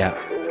pre-chorus. Yeah.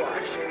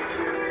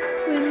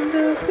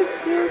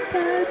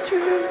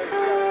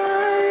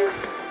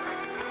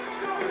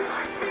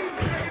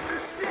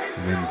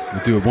 And then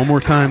we'll do it one more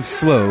time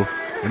slow,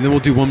 and then we'll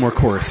do one more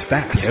chorus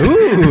fast.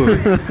 Ooh,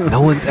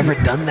 no one's ever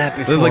done that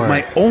before. That was like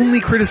my only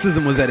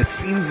criticism was that it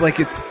seems like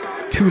it's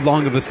too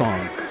long of a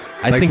song.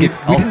 I think it's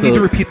we also didn't need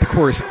to repeat the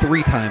chorus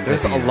 3 times.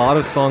 There's a lot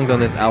of songs on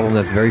this album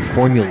that's very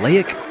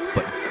formulaic,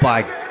 but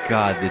by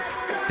God, it's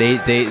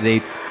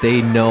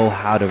they know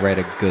how to write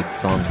a good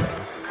song.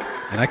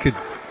 And I could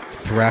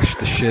thrash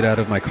the shit out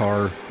of my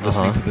car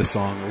listening to this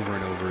song over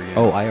and over again.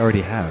 Oh, I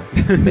already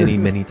have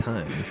many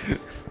times.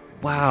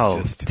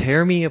 Wow,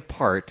 Tear Me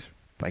Apart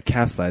by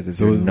Capsize is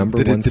your number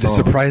one song. Did it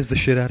surprise the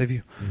shit out of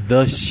you?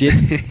 The shit.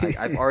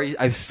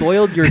 I've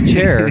soiled your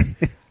chair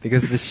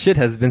because the shit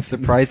has been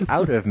surprised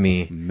out of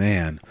me.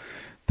 Man,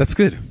 that's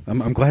good.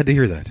 I'm glad to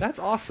hear that. That's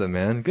awesome,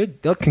 man.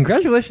 Good.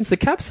 Congratulations to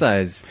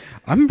Capsize.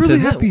 I'm really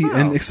happy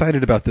and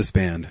excited about this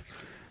band.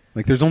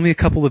 Like, there's only a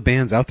couple of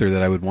bands out there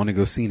that I would want to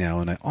go see now,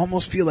 and I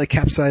almost feel like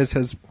Capsize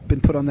has been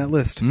put on that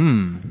list.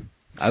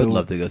 I would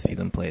love to go see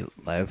them play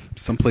live.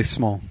 Someplace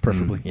small,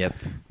 preferably. Yep.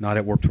 Not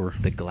at Warped Tour.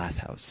 The Glass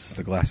House.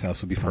 The Glass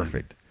House would be fun.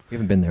 Perfect. We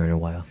haven't been there in a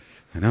while.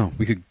 I know.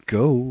 We could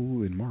go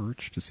in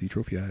March to see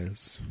Trophy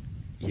Eyes.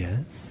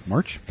 Yes.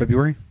 March?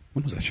 February?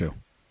 When was that show?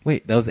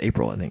 Wait, that was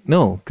April, I think.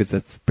 No, because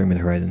that's Bring Me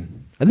the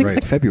Horizon. I think it's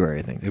like February,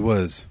 I think. It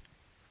was.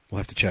 We'll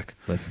have to check.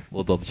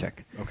 We'll double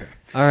check. Okay.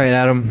 All right,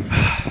 Adam.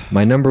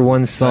 My number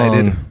one song.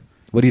 Excited.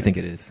 What do you think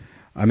it is?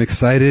 I'm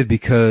excited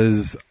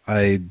because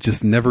I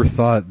just never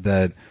thought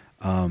that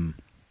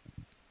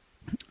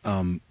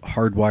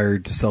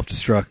Hardwired to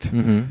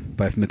Self-Destruct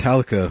by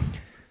Metallica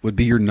would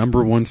be your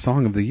number one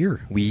song of the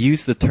year. We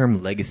use the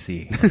term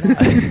legacy a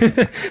lot.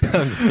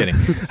 I'm just kidding.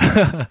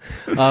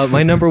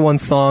 My number one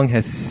song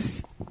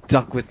has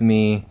stuck with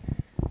me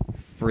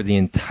for the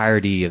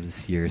entirety of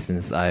this year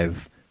since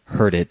I've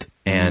heard it,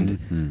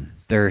 and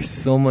there's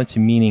so much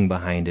meaning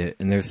behind it,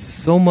 and there's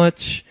so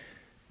much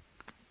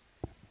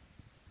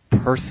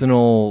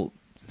personal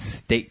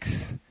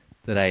stakes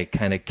that I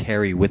kind of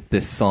carry with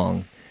this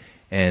song.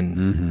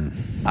 And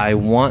I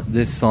want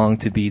this song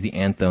to be the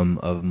anthem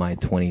of my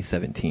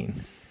 2017.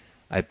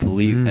 I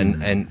believe,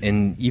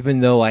 and even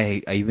though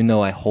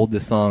I hold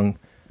this song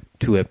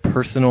to a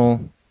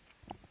personal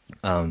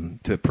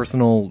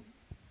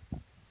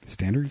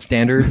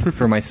standard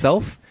for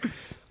myself,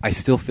 I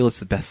still feel it's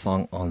the best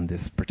song on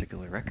this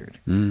particular record.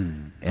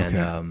 And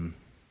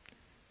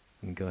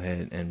we can go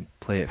ahead and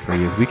play it for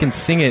you. We can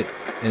sing it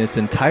in its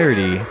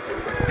entirety.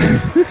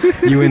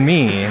 You and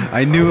me.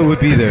 I knew it would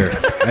be there.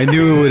 I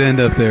knew it would end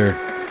up there.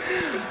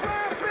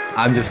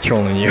 I'm just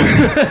trolling you.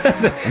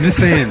 I'm just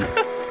saying,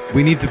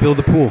 we need to build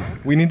a pool.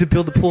 We need to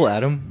build a pool,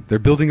 Adam. They're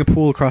building a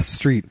pool across the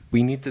street.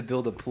 We need to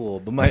build a pool.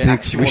 But my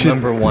actual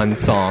number one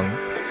song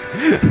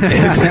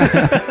is...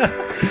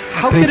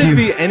 How could it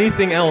be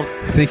anything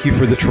else? Thank you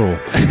for the troll.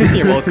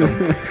 You're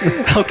welcome.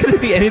 How could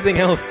it be anything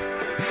else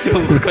The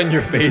look on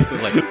your face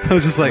was like, I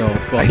was just like, no,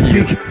 fuck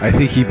I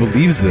think he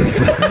believes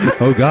this.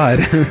 Oh God.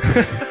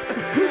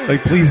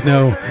 Like, please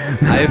no.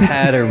 I've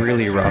had a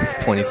really rough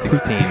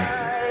 2016.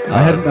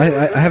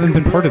 I haven't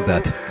been part of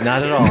that.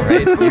 Not at all,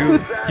 right?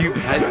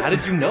 How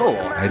did you know?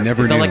 I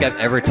never It's not knew. like I've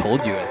ever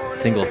told you a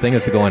single thing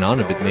that's going on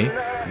with me.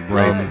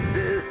 Right.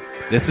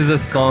 This is a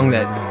song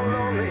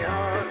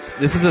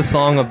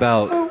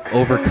about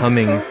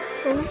overcoming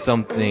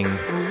something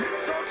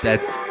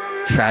that's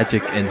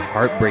tragic and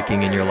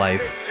heartbreaking in your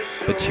life,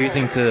 but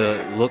choosing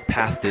to look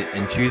past it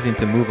and choosing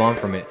to move on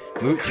from it,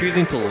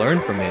 choosing to learn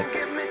from it,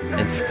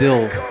 and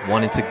still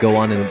wanting to go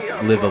on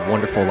and live a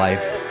wonderful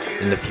life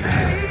in the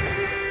future.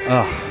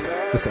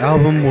 This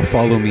album will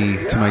follow me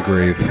to my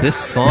grave. This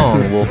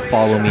song will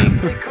follow me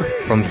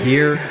from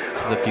here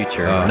to the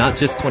future. Not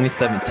just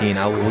 2017.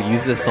 I will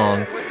use this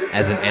song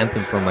as an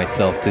anthem for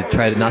myself to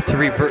try to not to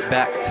revert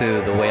back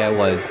to the way I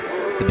was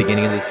at the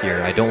beginning of this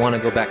year. I don't want to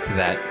go back to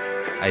that.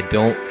 I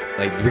don't,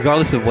 like,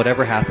 regardless of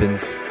whatever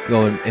happens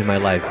going in my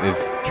life, if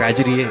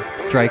tragedy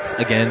strikes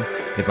again,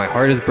 if my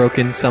heart is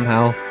broken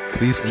somehow,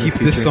 Please keep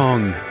this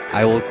song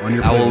I will on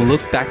your I will playlist.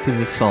 look back to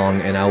this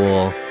song and I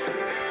will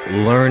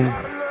learn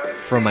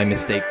from my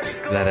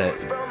mistakes that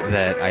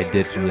I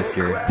did from this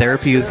year.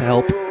 Therapy was a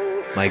help.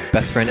 My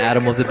best friend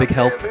Adam was a big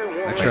help.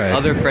 I My tried.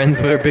 other friends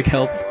were a big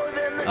help.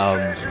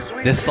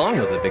 This song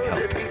was a big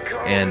help,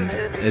 and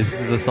this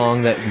is a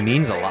song that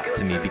means a lot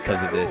to me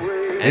because of this.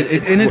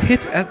 And it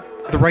hit at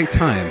the right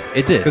time.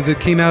 It did. Because it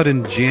came out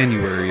in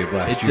January of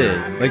last It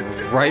year. did,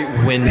 Like, right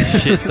when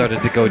shit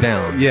started to go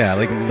down. yeah,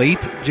 like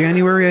late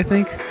January, I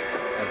think.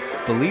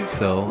 I believe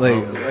so.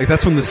 Like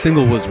that's when the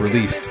single was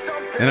released.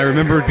 And I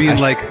remember it being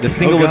like, the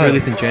single oh was God,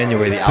 released in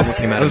January. The album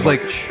came out. I was in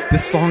like, March.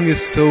 this song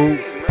is so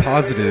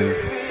positive,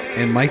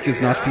 and Mike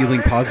is not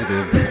feeling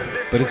positive.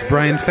 But it's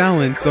Brian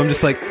Fallon, so I'm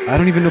just like, I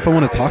don't even know if I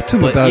want to talk to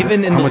him But about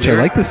even in how the much I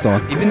like this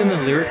song. Even in the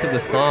lyrics of the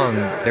song,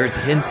 there's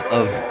hints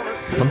of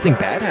something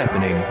bad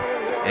happening,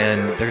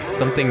 and there's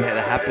something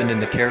that happened in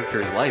the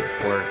character's life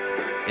where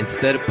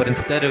instead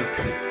of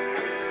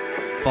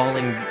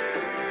falling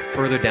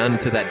further down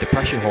into that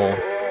depression hole,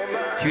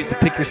 choose to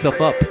pick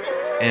yourself up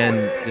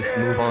and just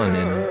move on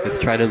and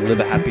just try to live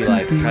a happy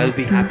life. Try to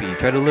be happy.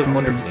 Try to live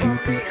wonderfully.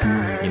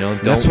 You know,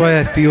 That's why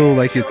I feel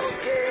like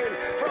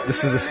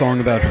this is a song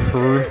about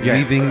her Yeah.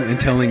 leaving and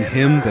telling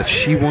him that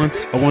she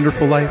wants a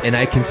wonderful life. And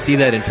I can see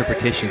that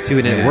interpretation too,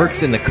 and it Yeah.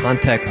 works in the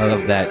context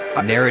of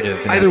that narrative.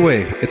 Either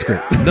way, it's great.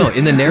 No,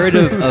 in the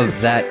narrative of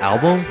that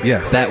album,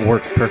 Yes. that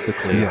works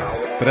perfectly.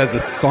 Yes. But as a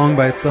song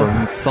by itself,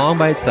 From song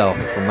by itself,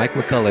 from Mike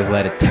McCullough, who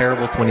had a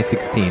terrible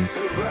 2016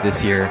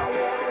 this year,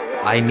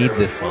 I need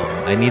this song.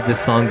 I need this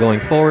song going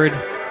forward,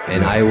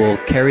 and Yes. I will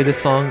carry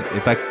this song. In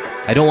fact,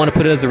 I don't want to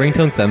put it as a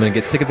ringtone because I'm going to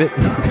get sick of it.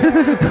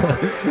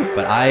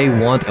 But I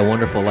want a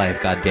wonderful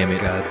life, God damn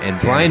it. God And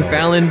damn Brian it all.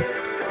 Fallon,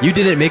 you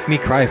didn't make me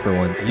cry for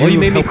once. You You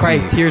made me helped cry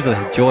me. tears of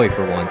joy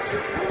for once.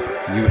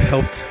 you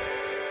helped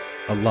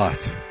a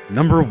lot.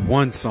 Number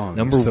one song.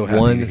 Number I'm so happy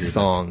to one hear that.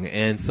 song.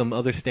 And some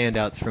other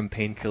standouts from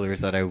Painkillers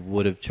that I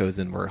would have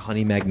chosen were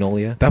Honey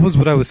Magnolia. That was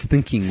what I was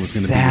thinking was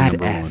going to be Sad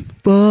number as one.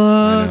 fuck.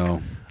 I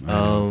know.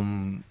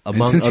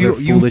 Among since other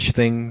you- foolish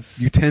things.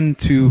 You tend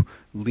to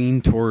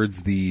lean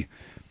towards the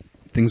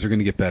things are going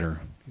to get better,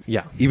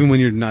 Yeah. even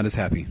when you're not as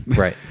happy.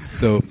 Right.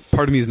 So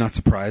part of me is not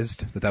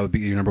surprised that would be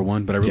your number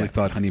one, but I really Yeah.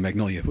 thought Honey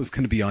Magnolia was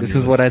going to be on This your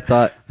is list. what I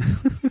thought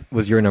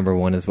was your number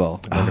one as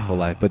well. Wonderful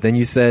Life. But then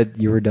you said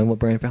you were done with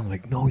Brian Fallon. I'm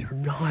like, no, you're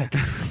not.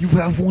 You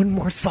have one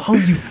more song,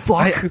 you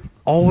fuck. I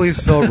always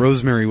felt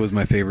Rosemary was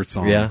my favorite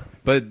song. Yeah.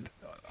 But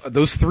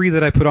those three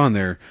that I put on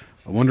there,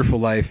 A Wonderful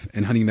Life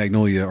and Honey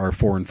Magnolia, are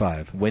 4 and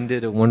 5. When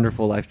did A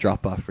Wonderful Life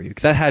drop off for you?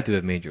 Because that had to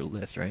have made your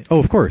list, right? Oh,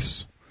 of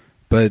course.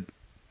 But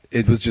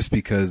it was just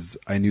because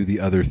I knew the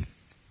other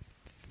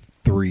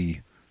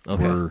three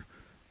Okay. were...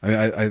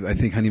 I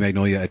think Honey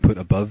Magnolia I'd put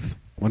above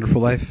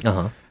Wonderful Life.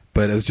 Uh-huh.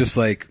 But it was just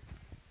like,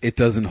 it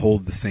doesn't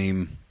hold the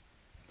same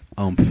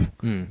oomph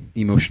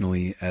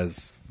emotionally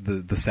as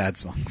the sad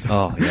songs.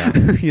 Oh, yeah.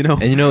 You know?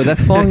 And you know, that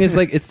song is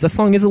like, that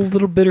song is a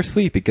little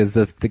bittersweet because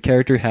the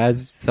character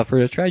has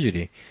suffered a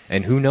tragedy.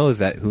 And who knows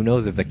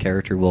if the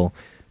character will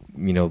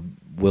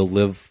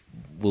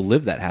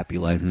live that happy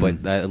life. Mm-hmm.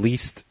 But at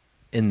least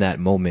in that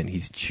moment,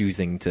 he's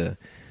choosing to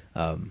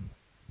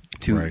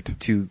Right.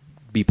 to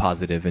be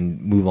positive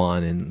and move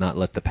on and not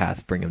let the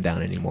past bring him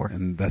down anymore.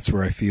 And that's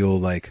where I feel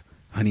like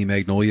Honey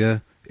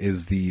Magnolia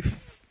is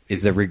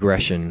Is the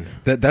regression.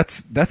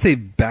 that's a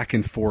back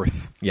and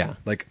forth. Yeah.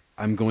 Like,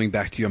 I'm going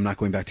back to you, I'm not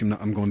going back to you,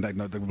 I'm going back.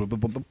 No, blah, blah,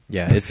 blah, blah.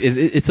 Yeah,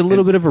 it's a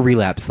little bit of a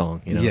relapse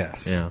song, you know.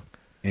 Yes. Yeah.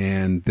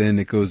 And then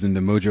it goes into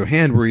Mojo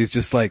Hand, where he's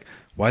just like,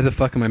 why the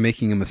fuck am I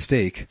making a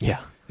mistake? Yeah.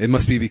 It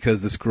must be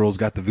because this girl's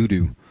got the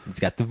voodoo. It's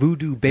got the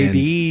voodoo, baby.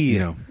 And, you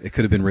know, it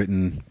could have been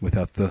written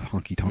without the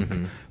honky tonk.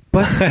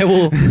 But I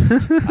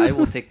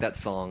will take that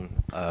song.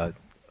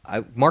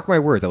 I mark my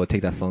words. I will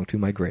take that song to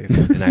my grave,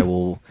 and I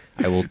will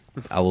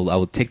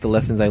take the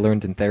lessons I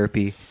learned in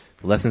therapy,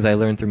 the lessons I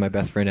learned through my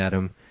best friend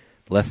Adam,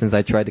 the lessons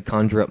I tried to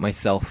conjure up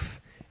myself,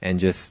 and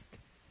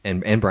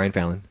Brian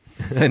Fallon,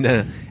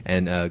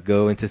 and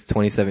go into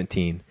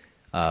 2017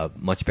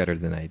 much better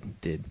than I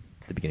did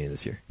at the beginning of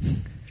this year.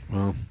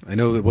 Well, I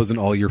know it wasn't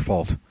all your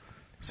fault,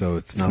 so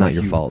it's not not like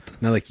your fault.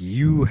 Not like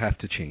you have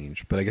to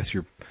change, but I guess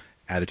your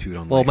attitude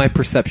on Well, life. my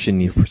perception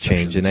needs to change,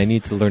 perceptions. and I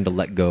need to learn to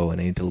let go,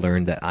 and I need to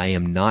learn that I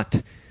am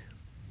not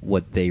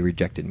what they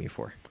rejected me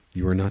for.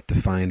 You are not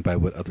defined by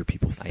what other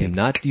people think. I am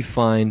not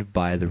defined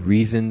by the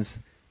reasons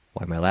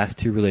why my last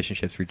 2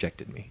 relationships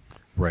rejected me.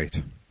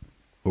 Right.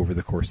 Over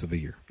the course of a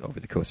year. Over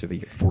the course of a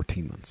year.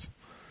 14 months.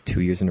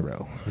 2 years in a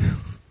row.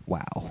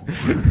 Wow.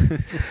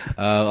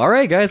 All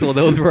right, guys. Well,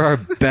 those were our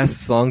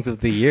best songs of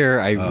the year.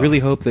 I really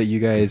hope that you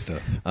guys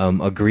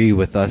agree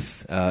with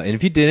us. And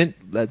if you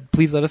didn't,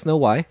 please let us know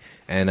why.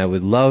 And I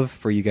would love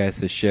for you guys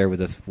to share with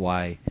us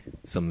why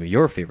some of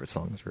your favorite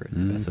songs were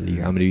the best of the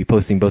year. I'm going to be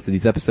posting both of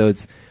these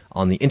episodes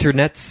on the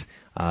internets.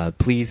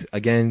 Please,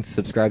 again,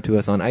 subscribe to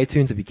us on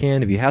iTunes if you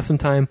can. If you have some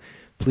time,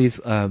 please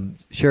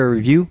share a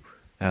review.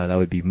 That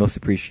would be most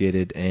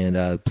appreciated.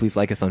 And please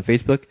like us on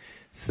Facebook.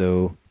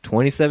 So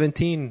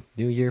 2017,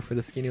 new year for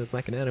the Skinny with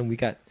Mike and Adam. We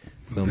got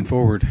some Moving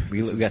forward.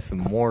 We got some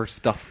more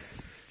stuff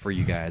for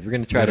you guys. We're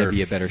going to try to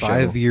be a better show.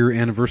 5-year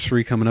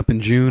anniversary coming up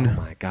in June.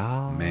 Oh my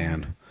god,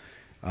 man!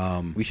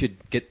 We should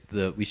get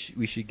we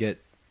should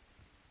get.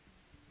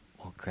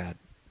 Oh god,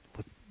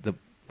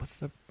 what's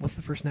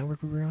the first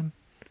network we were on?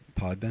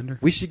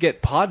 Podbender. We should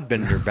get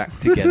Podbender back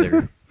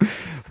together.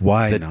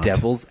 Why the not?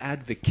 Devil's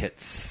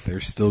Advocates. They're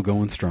still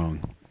going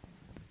strong.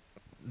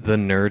 The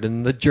Nerd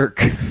and the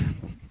Jerk.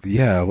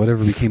 Yeah,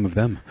 whatever became of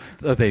them.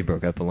 Oh, they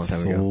broke up a long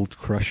time ago. Soul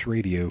Crush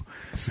Radio.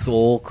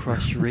 Soul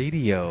Crush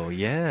Radio,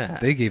 yeah.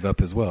 They gave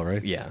up as well,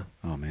 right? Yeah.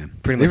 Oh man.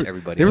 Pretty much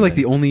everybody. They were like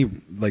the only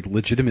like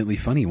legitimately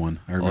funny one.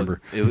 I remember.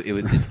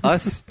 It's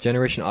us,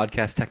 Generation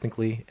Oddcast,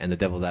 technically, and the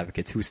Devil's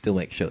Advocates, who still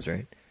make shows,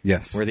 right?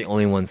 Yes. We're the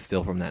only ones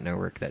still from that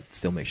network that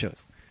still make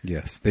shows.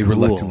 Yes, they Cool.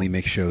 reluctantly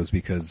make shows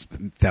because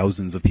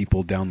thousands of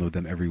people download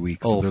them every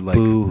week. So Oh, they're like,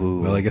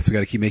 boo-hoo. well, I guess we got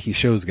to keep making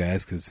shows,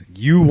 guys, because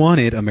you want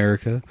it,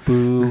 America.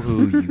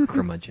 Boo-hoo, you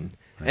curmudgeon.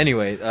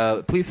 Anyway,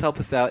 please help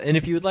us out. And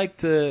if you would like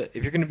to,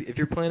 if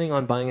you're planning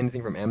on buying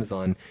anything from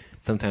Amazon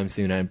sometime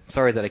soon, I'm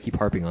sorry that I keep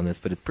harping on this,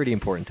 but it's pretty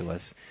important to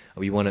us.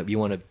 We want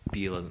to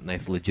be a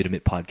nice,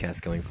 legitimate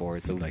podcast going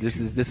forward. So this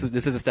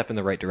is a step in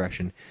the right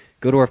direction.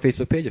 Go to our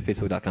Facebook page at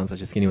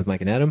facebook.com/skinny with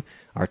Mike and Adam.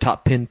 Our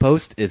top pinned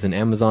post is an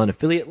Amazon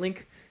affiliate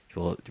link, which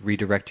will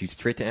redirect you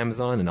straight to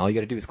Amazon, and all you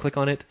got to do is click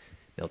on it.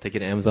 They'll take you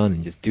to Amazon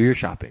and just do your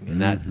shopping,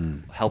 and that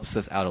helps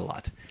us out a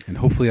lot. And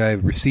hopefully I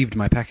received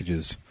my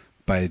packages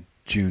by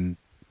January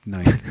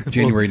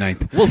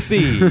 9th. We'll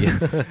see.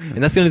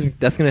 And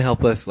that's gonna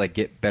help us like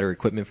get better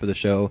equipment for the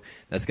show.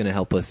 That's gonna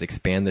help us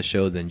expand the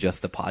show than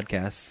just the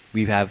podcast.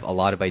 We have a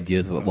lot of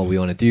ideas of what we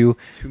want to do.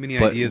 Too many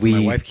ideas. My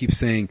wife keeps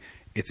saying,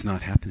 it's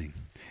not happening.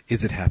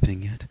 Is it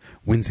happening yet?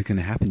 When's it going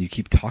to happen? You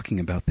keep talking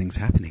about things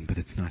happening, but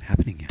it's not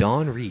happening yet.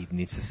 Dawn Reed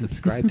needs to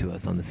subscribe to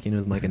us on the Skinny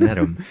with Mike and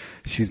Adam.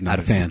 She's not out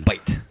a of fan.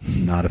 spite.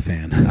 Not a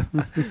fan.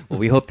 Well,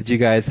 we hope that you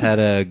guys had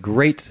a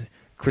great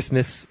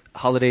Christmas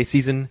holiday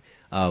season.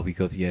 We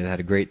hope you guys had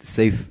a great,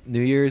 safe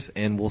New Year's,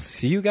 and we'll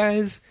see you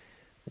guys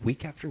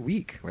week after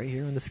week right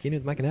here on the Skinny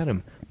with Mike and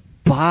Adam.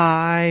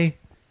 Bye.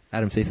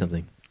 Adam, say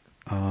something.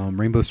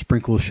 Rainbow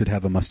Sprinkles should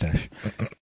have a mustache.